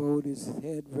of the boat, his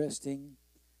head resting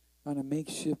on a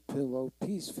makeshift pillow,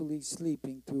 peacefully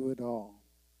sleeping through it all.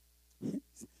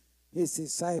 His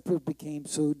disciples became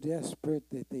so desperate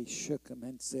that they shook him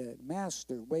and said,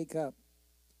 "Master, wake up.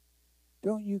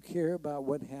 Don't you care about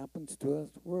what happens to us?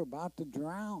 We're about to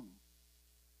drown."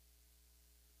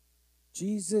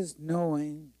 Jesus,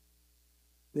 knowing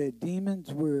that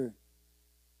demons were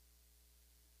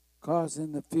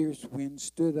causing the fierce wind,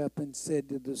 stood up and said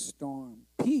to the storm,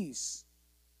 "Peace,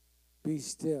 be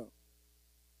still."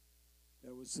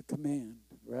 That was the command,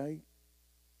 right?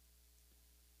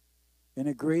 And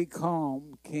a great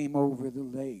calm came over the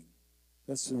lake.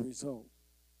 That's the result.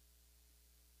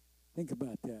 Think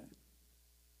about that.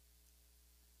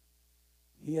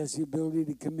 He has the ability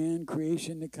to command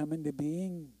creation to come into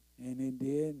being, and it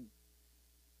did.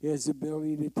 He has the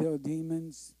ability to tell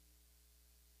demons.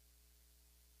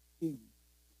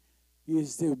 He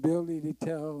has the ability to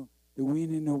tell the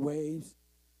wind and the waves,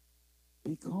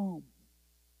 "Be calm."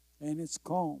 And it's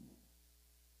calm.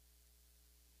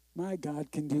 My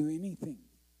God can do anything.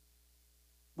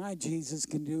 My Jesus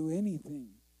can do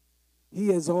anything. He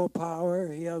has all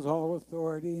power. He has all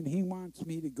authority. And he wants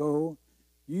me to go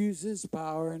use his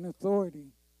power and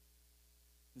authority.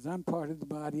 Because I'm part of the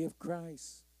body of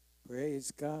Christ.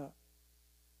 Praise God.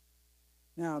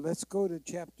 Now, let's go to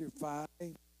chapter 5.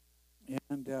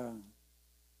 And I'm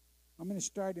going to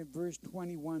start in verse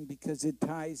 21 because it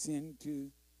ties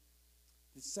into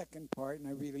the second part, and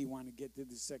I really want to get to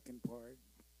the second part.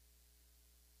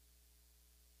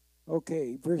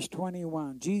 Okay, verse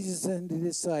 21. Jesus and the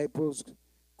disciples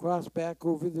crossed back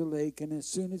over the lake, and as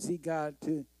soon as he got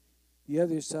to the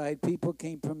other side, people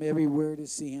came from everywhere to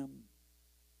see him.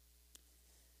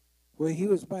 When he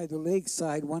was by the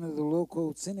lakeside, one of the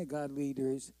local synagogue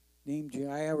leaders named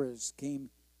Jairus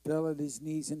fell at his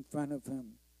knees in front of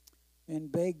him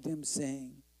and begged him,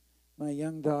 saying, "My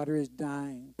young daughter is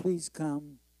dying. Please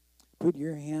come, put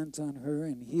your hands on her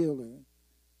and heal her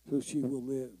so she will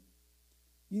live."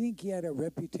 You think he had a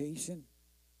reputation?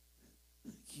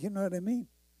 You know what I mean?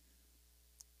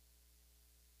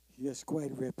 He has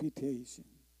quite a reputation.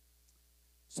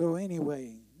 So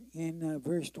anyway, in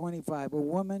verse 25, a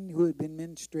woman who had been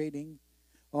menstruating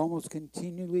almost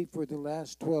continually for the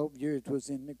last 12 years was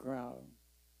in the crowd.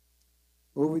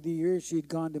 Over the years, she'd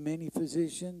gone to many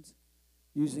physicians,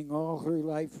 using all her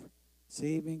life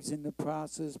savings in the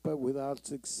process, but without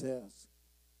success.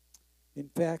 In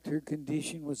fact, her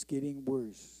condition was getting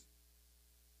worse.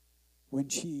 When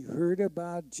she heard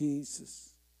about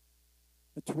Jesus,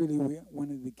 that's really one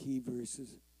of the key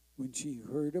verses. When she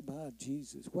heard about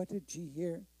Jesus, what did she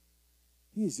hear?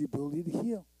 He has the ability to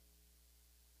heal.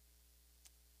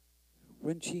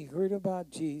 When she heard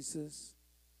about Jesus,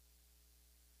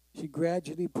 she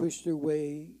gradually pushed her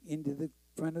way into the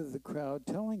front of the crowd,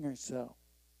 telling herself,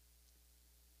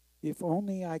 "If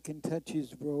only I can touch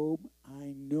his robe,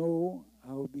 I know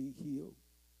I'll be healed."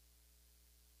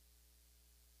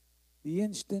 The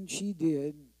instant she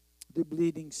did, the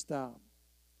bleeding stopped.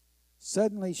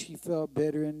 Suddenly she felt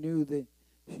better and knew that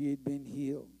she had been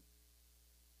healed.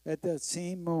 At that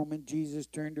same moment, Jesus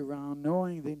turned around,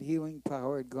 knowing that healing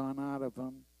power had gone out of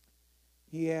him.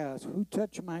 He asked, "Who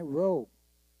touched my robe?"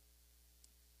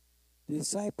 The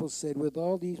disciples said, "With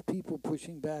all these people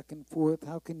pushing back and forth,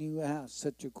 how can you ask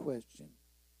such a question?"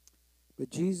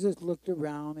 But Jesus looked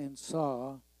around and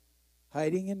saw,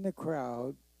 hiding in the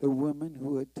crowd, the woman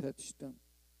who had touched him.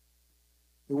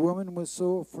 The woman was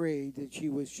so afraid that she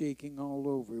was shaking all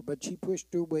over, but she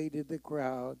pushed her way to the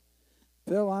crowd,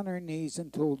 fell on her knees,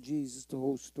 and told Jesus the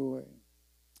whole story.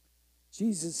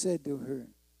 Jesus said to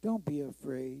her, "Don't be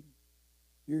afraid.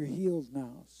 You're healed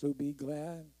now, so be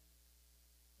glad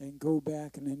and go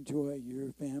back and enjoy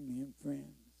your family and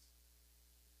friends."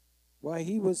 While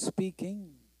he was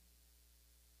speaking,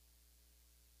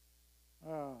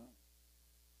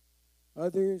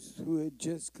 others who had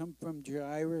just come from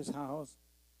Jairus' house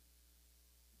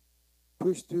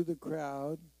pushed through the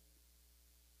crowd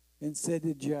and said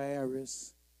to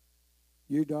Jairus,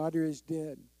 "Your daughter is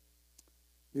dead.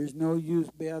 There's no use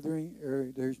bothering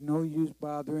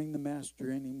the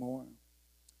master anymore."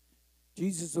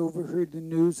 Jesus overheard the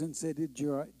news and said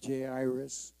to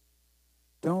Jairus,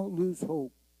 "Don't lose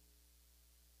hope.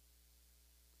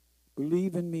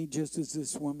 Believe in me just as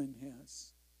this woman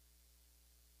has."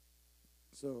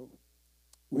 So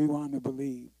we want to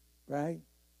believe, right?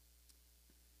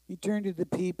 He turned to the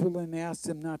people and asked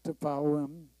them not to follow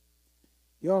him.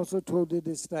 He also told the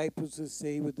disciples to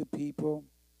stay with the people,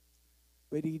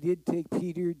 but he did take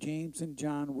Peter, James, and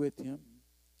John with him.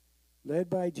 Led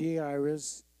by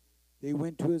Jairus, They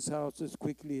went to his house as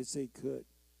quickly as they could.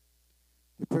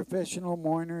 The professional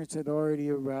mourners had already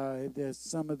arrived, as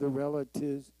some of the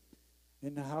relatives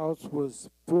in the house was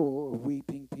full of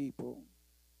weeping people.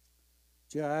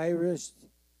 Jairus,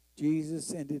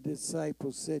 Jesus, and the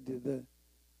disciples said to the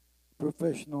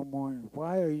professional mourner,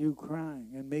 "Why are you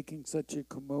crying and making such a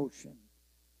commotion?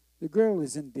 The girl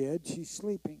isn't dead, she's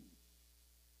sleeping."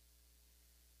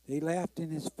 They laughed in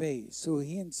his face, so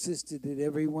he insisted that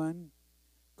everyone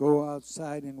go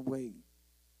outside and wait.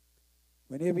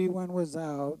 When everyone was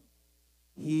out,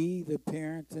 he, the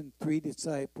parents, and 3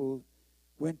 disciples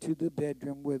went to the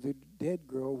bedroom where the dead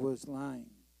girl was lying.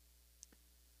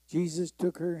 Jesus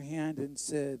took her hand and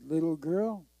said, "Little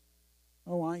girl,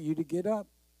 I want you to get up."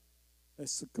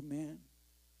 That's the command.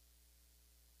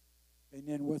 And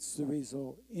then what's the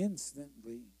result?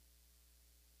 Instantly,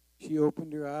 she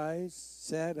opened her eyes,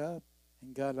 sat up,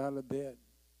 and got out of bed.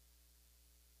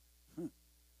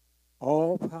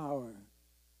 All power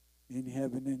in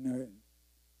heaven and earth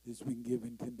has been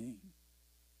given to me.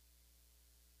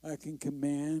 I can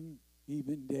command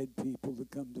even dead people to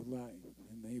come to life,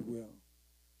 and they will.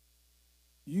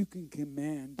 You can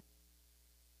command,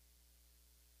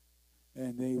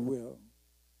 and they will.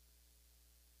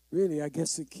 Really, I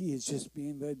guess the key is just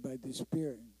being led by the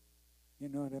Spirit. You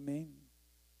know what I mean?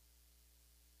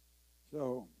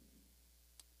 So,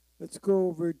 let's go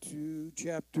over to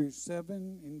chapter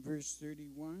 7 in verse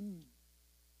 31.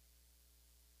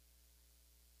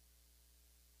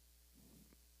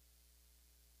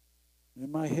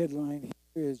 And my headline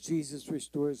here is Jesus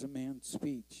Restores a Man's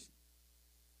Speech.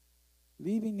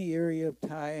 Leaving the area of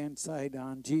Tyre and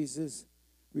Sidon, Jesus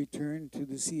returned to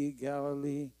the Sea of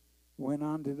Galilee, went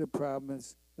on to the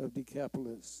province of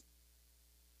Decapolis.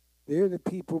 There the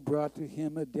people brought to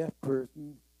him a deaf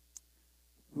person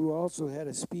who also had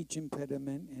a speech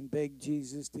impediment and begged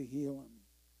Jesus to heal him.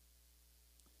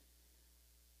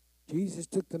 Jesus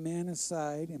took the man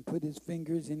aside and put his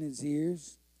fingers in his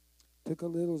ears, took a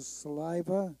little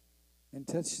saliva, and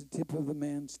touched the tip of the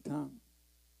man's tongue.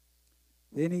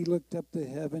 Then he looked up to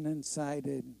heaven and sighed.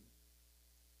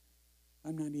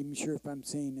 I'm not even sure if I'm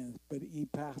saying this, but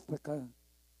epathika,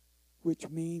 which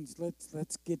means,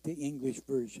 let's get the English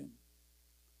version.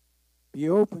 Be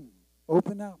open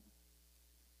up.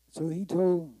 So he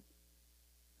told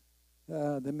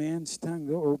the man's tongue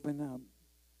to open up.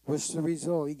 What's the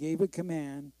result? He gave a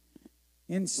command.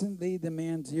 Instantly the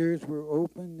man's ears were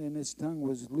opened and his tongue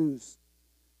was loose,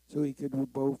 so he could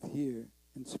both hear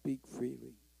and speak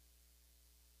freely.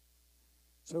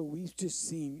 So we've just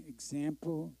seen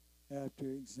example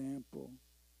after example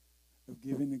of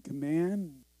giving a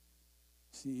command,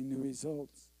 seeing the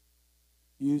results,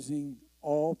 using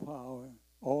all power,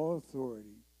 all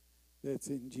authority that's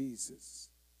in Jesus.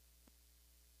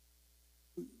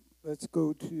 Let's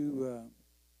go to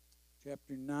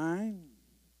chapter 9.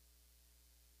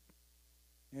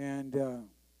 And I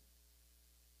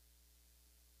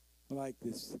like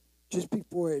this. Just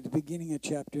before, at the beginning of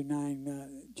chapter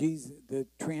 9, Jesus, the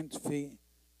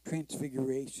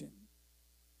transfiguration.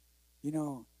 You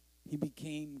know, he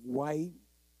became white.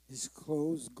 His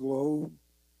clothes glowed.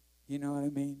 You know what I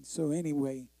mean? So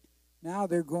anyway, now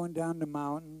they're going down the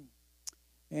mountain.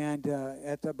 And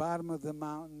at the bottom of the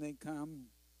mountain they come.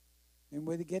 And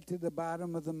when they get to the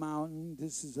bottom of the mountain,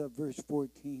 this is verse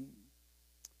 14,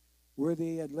 where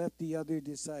they had left the other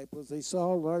disciples, they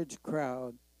saw a large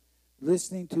crowd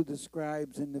listening to the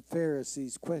scribes and the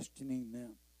Pharisees questioning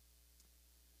them.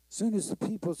 As soon as the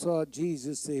people saw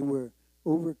Jesus, they were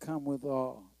overcome with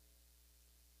awe,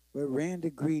 but ran to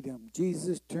greet him.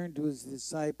 Jesus turned to his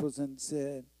disciples and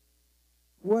said,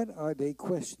 "What are they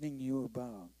questioning you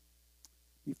about?"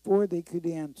 Before they could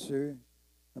answer,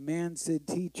 a man said,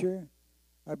 "Teacher,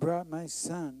 I brought my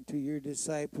son to your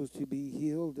disciples to be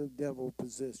healed of devil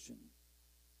possession.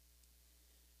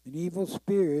 An evil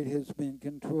spirit has been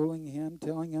controlling him,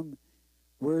 telling him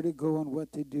where to go and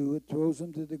what to do. It throws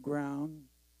him to the ground,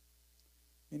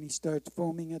 and he starts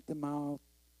foaming at the mouth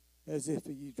as if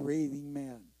he's raving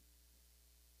mad.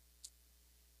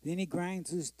 Then he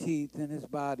grinds his teeth, and his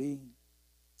body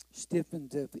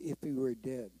stiffens as if he were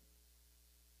dead.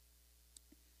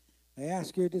 I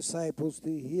asked your disciples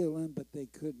to heal him, but they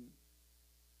couldn't."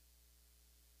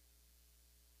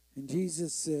 And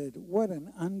Jesus said, "What an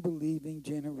unbelieving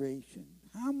generation.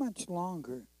 How much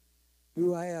longer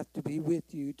do I have to be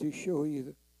with you to show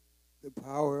you the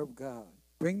power of God?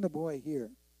 Bring the boy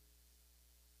here."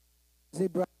 They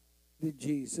brought to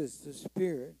Jesus. The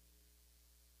Spirit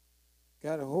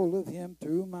got a hold of him,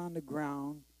 threw him on the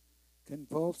ground,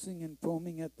 convulsing and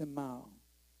foaming at the mouth.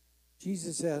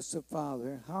 Jesus asked the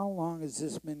Father, "How long has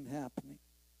this been happening?"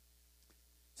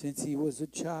 since he was a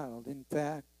child. In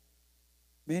fact,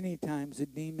 many times a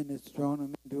demon has thrown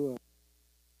him into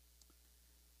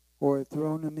or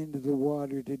thrown him into the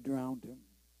water to drown him.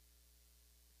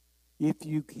 If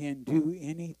you can do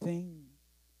anything,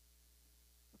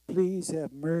 please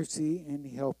have mercy and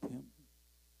help him.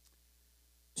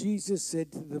 Jesus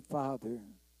said to the Father,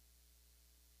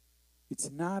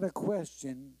 it's not a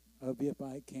question of if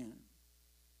I can.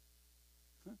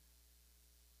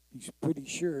 He's pretty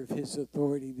sure of his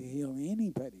authority to heal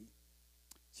anybody.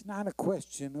 It's not a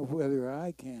question of whether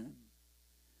I can.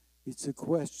 It's a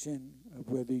question of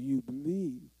whether you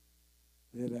believe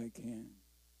that I can.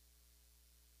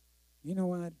 You know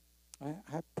what?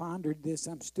 I pondered this.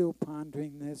 I'm still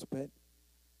pondering this, but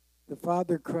the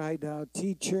Father cried out,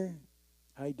 Teacher,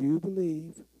 I do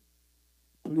believe.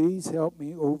 Please help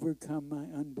me overcome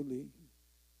my unbelief.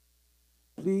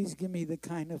 Please give me the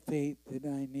kind of faith that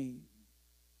I need.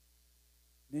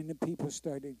 And then the people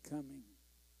started coming.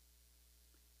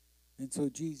 And so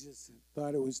Jesus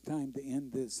thought it was time to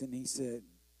end this, and he said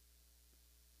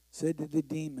to the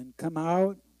demon, come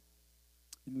out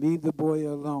and leave the boy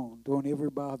alone. Don't ever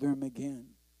bother him again.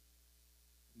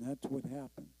 And that's what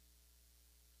happened.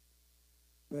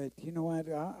 But you know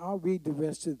what? I'll read the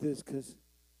rest of this because,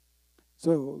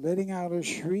 so letting out a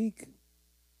shriek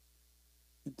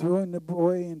and throwing the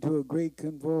boy into a great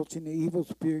convulsion, the evil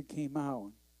spirit came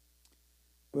out.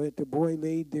 But the boy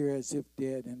laid there as if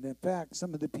dead. And in fact,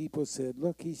 some of the people said,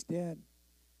 look, he's dead.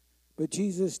 But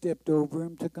Jesus stepped over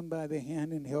him, took him by the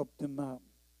hand, and helped him up.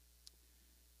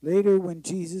 Later, when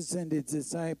Jesus and his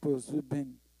disciples had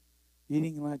been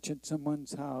eating lunch at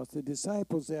someone's house, the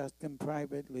disciples asked him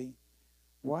privately,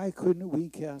 why couldn't we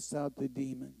cast out the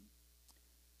demon?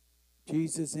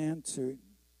 Jesus answered,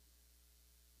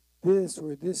 this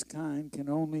or this kind can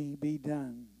only be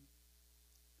done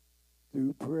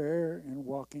through prayer and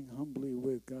walking humbly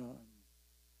with God.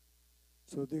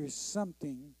 So there's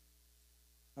something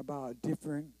about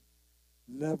different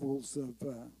levels of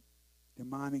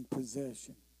demonic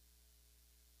possession.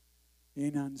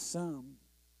 And on some,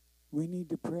 we need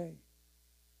to pray.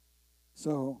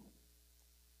 So,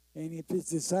 and if his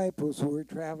disciples who were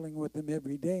traveling with him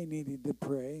every day needed to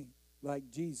pray,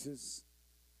 like Jesus,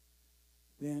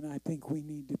 then I think we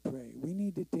need to pray. We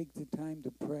need to take the time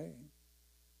to pray.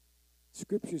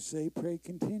 Scriptures say pray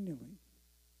continually,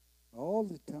 all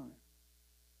the time.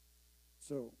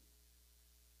 So,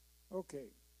 okay.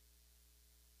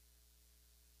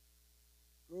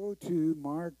 Go to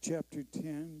Mark chapter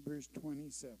 10, verse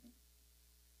 27.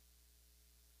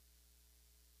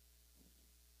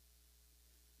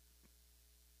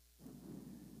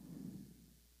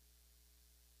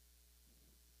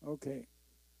 Okay.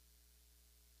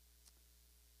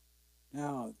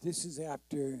 Now, this is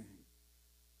after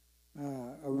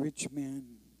a rich man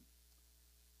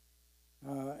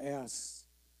asks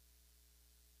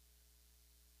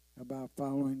about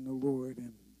following the Lord.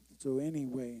 And so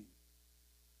anyway,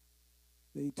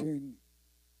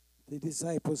 the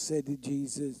disciples said to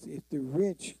Jesus, if the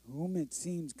rich, whom it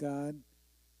seems God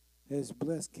has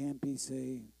blessed, can't be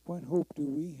saved, what hope do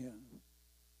we have?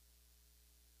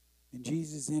 And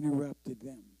Jesus interrupted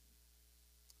them.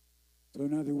 So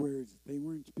in other words, they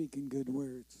weren't speaking good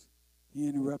words. He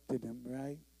interrupted them,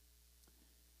 right?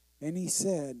 And he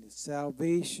said,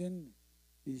 salvation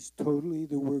is totally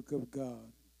the work of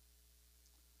God.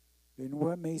 And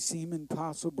what may seem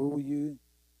impossible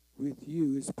with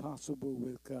you is possible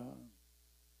with God.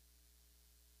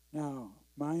 Now,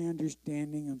 my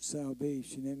understanding of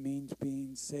salvation, it means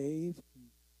being saved.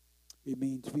 It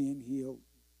means being healed.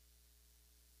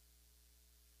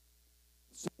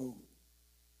 So,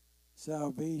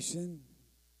 salvation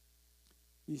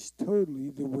is totally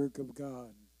the work of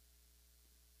God.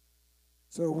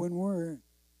 So when we're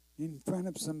in front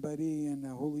of somebody and the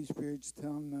Holy Spirit's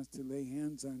telling us to lay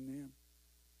hands on them,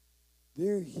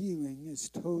 their healing is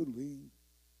totally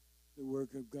the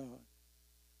work of God.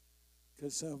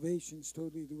 Because salvation is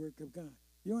totally the work of God.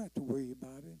 You don't have to worry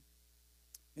about it.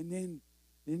 And then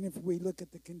if we look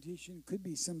at the condition, it could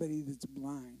be somebody that's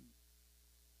blind.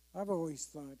 I've always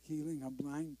thought healing a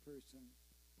blind person,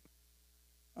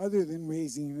 other than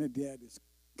raising the dead, is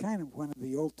kind of one of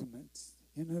the ultimates.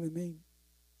 You know what I mean?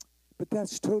 But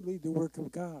that's totally the work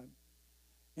of God.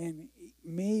 And it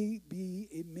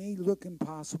may look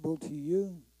impossible to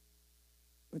you,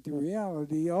 but the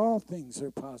reality, all things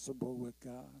are possible with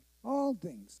God. All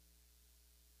things.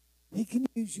 He can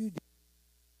use you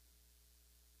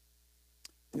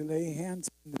to lay hands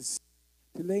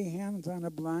on a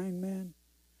blind man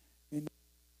and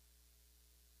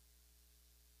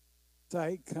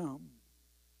sight come.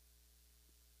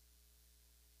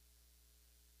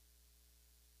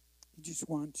 He just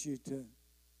wants you to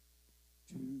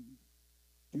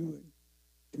do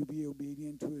it, to be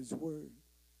obedient to his word.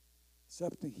 It's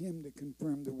up to him to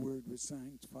confirm the word with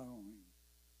signs following.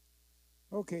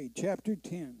 Okay, chapter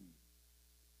 10.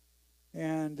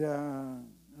 And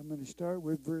I'm going to start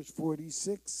with verse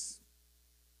 46.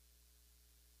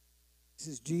 This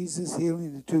is Jesus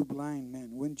healing the two blind men.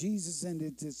 When Jesus and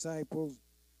his disciples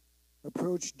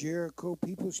approached Jericho,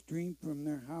 people streamed from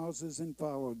their houses and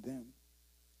followed them.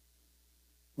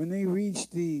 When they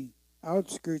reached the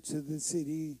outskirts of the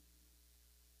city,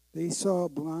 they saw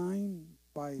blind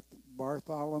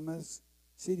Bartholomew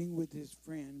sitting with his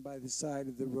friend by the side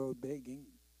of the road begging.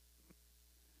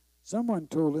 Someone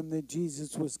told him that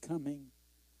Jesus was coming,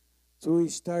 so he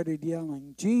started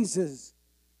yelling, "Jesus,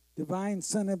 divine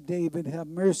Son of David, have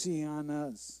mercy on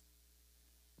us."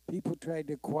 People tried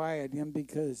to quiet him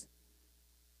because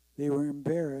they were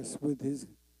embarrassed with his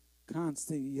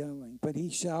constant yelling, but he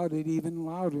shouted even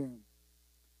louder,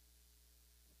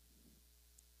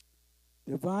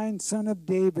 "Divine Son of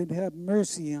David, have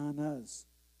mercy on us."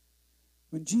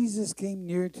 When Jesus came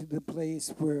near to the place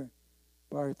where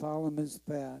Bartholomew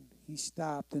sat, he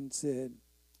stopped and said,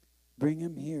 "Bring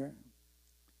him here."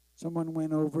 Someone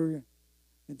went over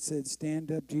and said,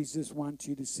 "Stand up, Jesus wants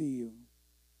you to see you."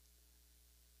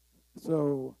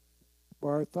 So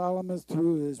Bartholomew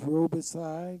threw his robe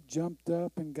aside, jumped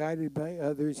up, and guided by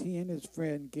others, he and his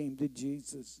friend came to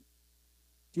Jesus.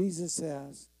 Jesus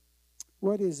asked,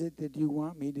 "What is it that you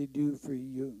want me to do for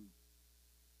you?"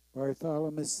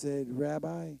 Bartholomew said,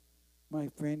 "Rabbi, my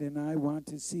friend and I want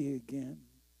to see again."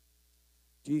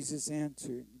 Jesus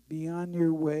answered, "Be on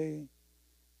your way,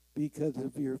 because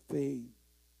of your faith,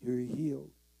 you're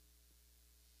healed."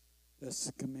 That's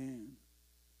the command.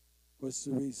 What's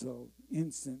the result?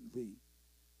 Instantly,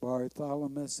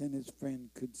 Bartholomew and his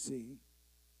friend could see.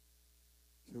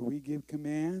 So we give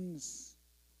commands,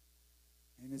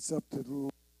 and it's up to the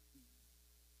Lord.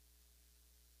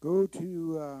 Go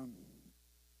to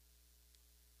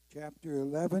chapter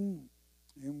 11,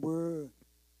 and we're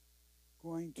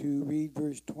going to read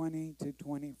verse 20 to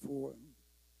 24.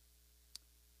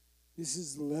 This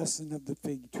is the lesson of the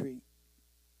fig tree.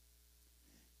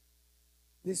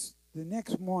 The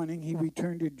next morning, he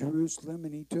returned to Jerusalem,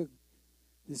 and he took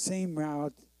the same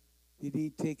route that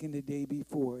he'd taken the day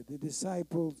before. The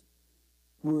disciples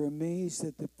were amazed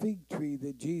that the fig tree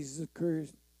that Jesus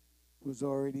cursed was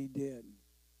already dead.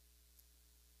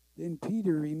 Then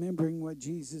Peter, remembering what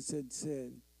Jesus had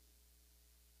said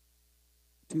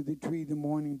to the tree the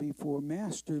morning before,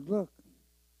 "Master, look,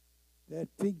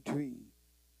 that fig tree.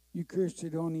 You cursed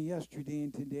it only yesterday,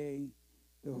 and today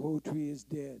the whole tree is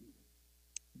dead."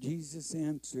 Jesus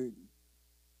answered,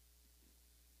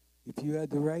 "If you had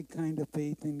the right kind of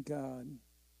faith in God,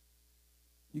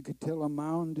 you could tell a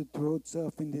mountain to throw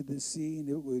itself into the sea, and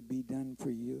it would be done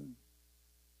for you."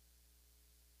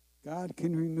 God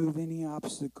can remove any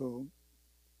obstacle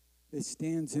that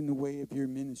stands in the way of your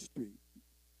ministry.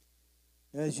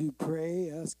 As you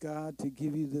pray, ask God to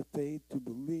give you the faith to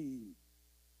believe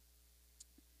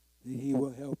that he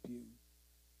will help you,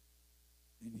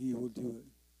 and he will do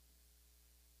it.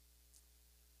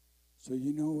 So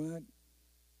you know what?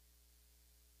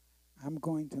 I'm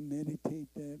going to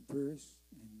meditate that verse,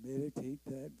 and meditate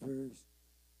that verse,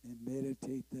 and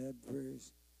meditate that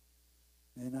verse,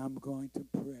 and I'm going to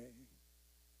pray,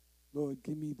 "Lord,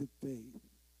 give me the faith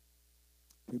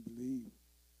to believe.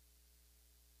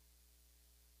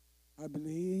 I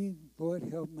believe, Lord,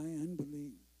 help my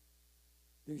unbelief."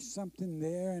 There's something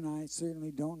there, and I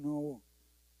certainly don't know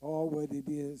all what it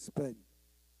is, but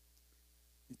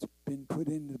it's been put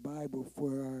in the Bible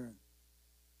for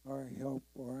our help,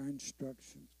 for our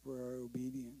instructions, for our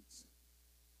obedience.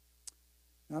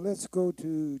 Now let's go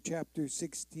to chapter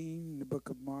 16 in the book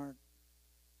of Mark.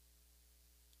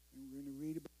 And we're going to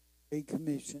read about the Great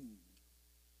Commission.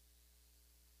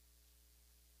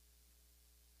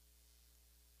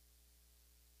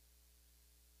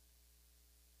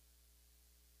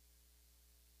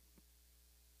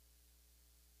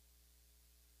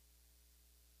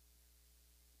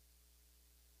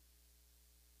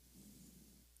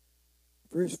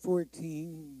 Verse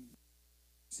 14,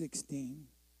 16.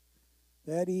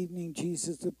 That evening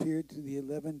Jesus appeared to the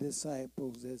 11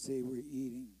 disciples as they were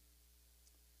eating.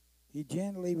 He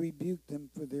gently rebuked them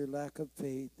for their lack of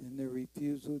faith and their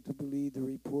refusal to believe the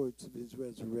reports of his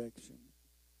resurrection.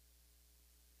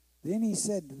 Then he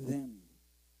said to them,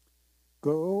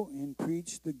 "Go and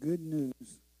preach the good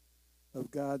news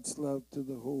of God's love to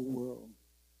the whole world.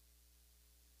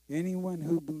 Anyone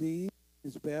who believes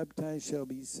is baptized shall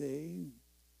be saved,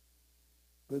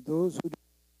 but those who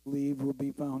don't believe will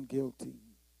be found guilty.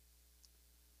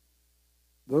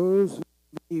 Those who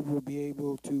believe will be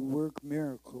able to work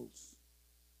miracles.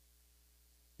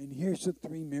 And here's the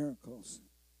 3 miracles.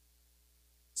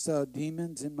 Saw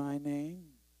demons in my name.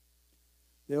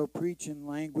 They'll preach in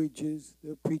languages.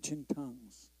 They'll preach in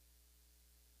tongues.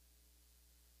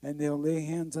 And they'll lay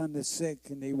hands on the sick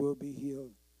and they will be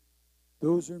healed.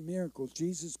 Those are miracles.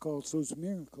 Jesus calls those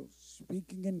miracles.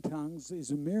 Speaking in tongues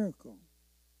is a miracle.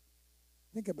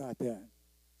 Think about that.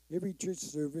 Every church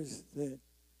service that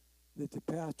the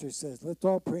pastor says, let's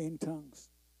all pray in tongues.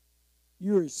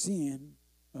 You are seeing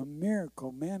a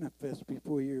miracle manifest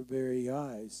before your very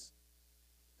eyes.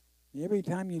 Every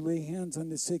time you lay hands on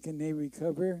the sick and they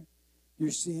recover, you're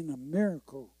seeing a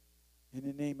miracle in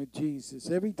the name of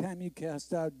Jesus. Every time you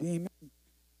cast out demons,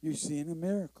 you're seeing a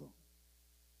miracle.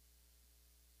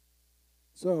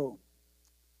 So,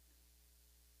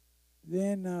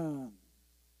 then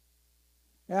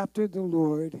after the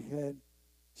Lord had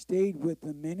stayed with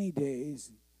them many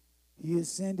days, he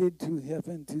ascended to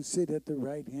heaven to sit at the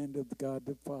right hand of God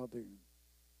the Father.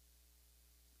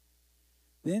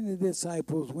 Then the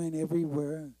disciples went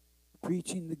everywhere,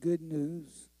 preaching the good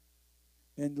news,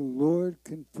 and the Lord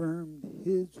confirmed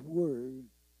his word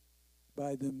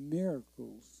by the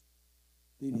miracles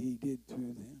that he did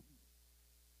through them.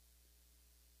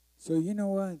 So you know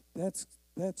what?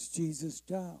 That's Jesus'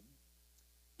 job,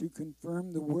 to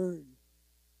confirm the word.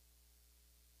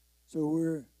 So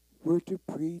we're to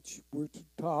preach, we're to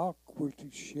talk, we're to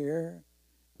share,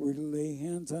 we're to lay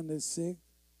hands on the sick,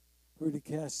 we're to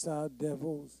cast out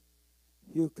devils.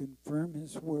 He'll confirm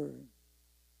his word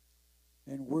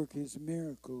and work his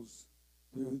miracles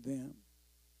through them.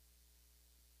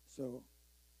 So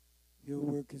he'll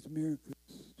work his miracles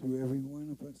through every one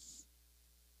of us.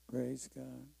 Praise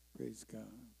God, praise God,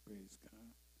 praise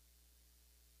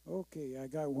God. Okay, I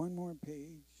got one more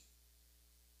page.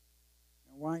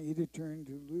 I want you to turn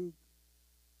to Luke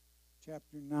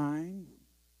chapter 9.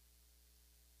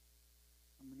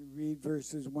 I'm going to read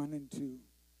verses 1 and 2.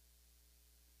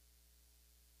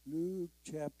 Luke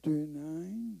chapter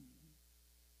 9.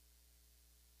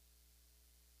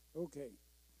 Okay.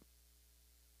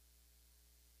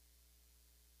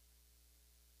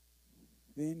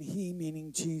 Then he,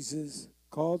 meaning Jesus,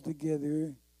 called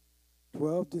together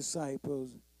 12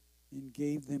 disciples and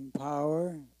gave them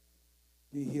power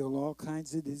to heal all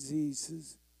kinds of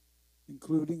diseases,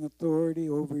 including authority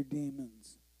over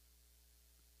demons.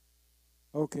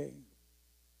 Okay.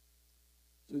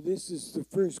 So this is the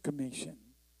first commission.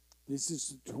 This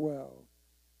is the 12.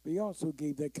 But he also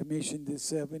gave that commission to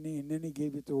 70, and then he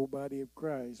gave it to the whole body of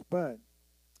Christ. But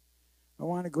I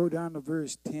want to go down to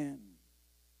verse 10.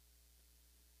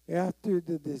 After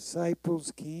the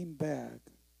disciples came back,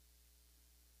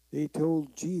 they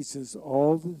told Jesus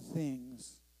all the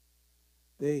things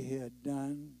they had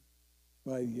done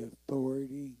by the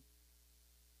authority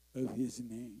of his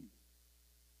name.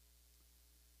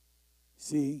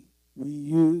 See, we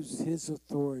use his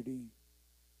authority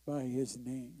by his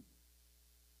name.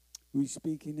 We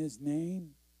speak in his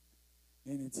name,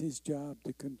 and it's his job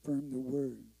to confirm the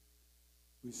word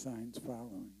with signs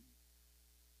following.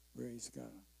 Praise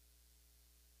God.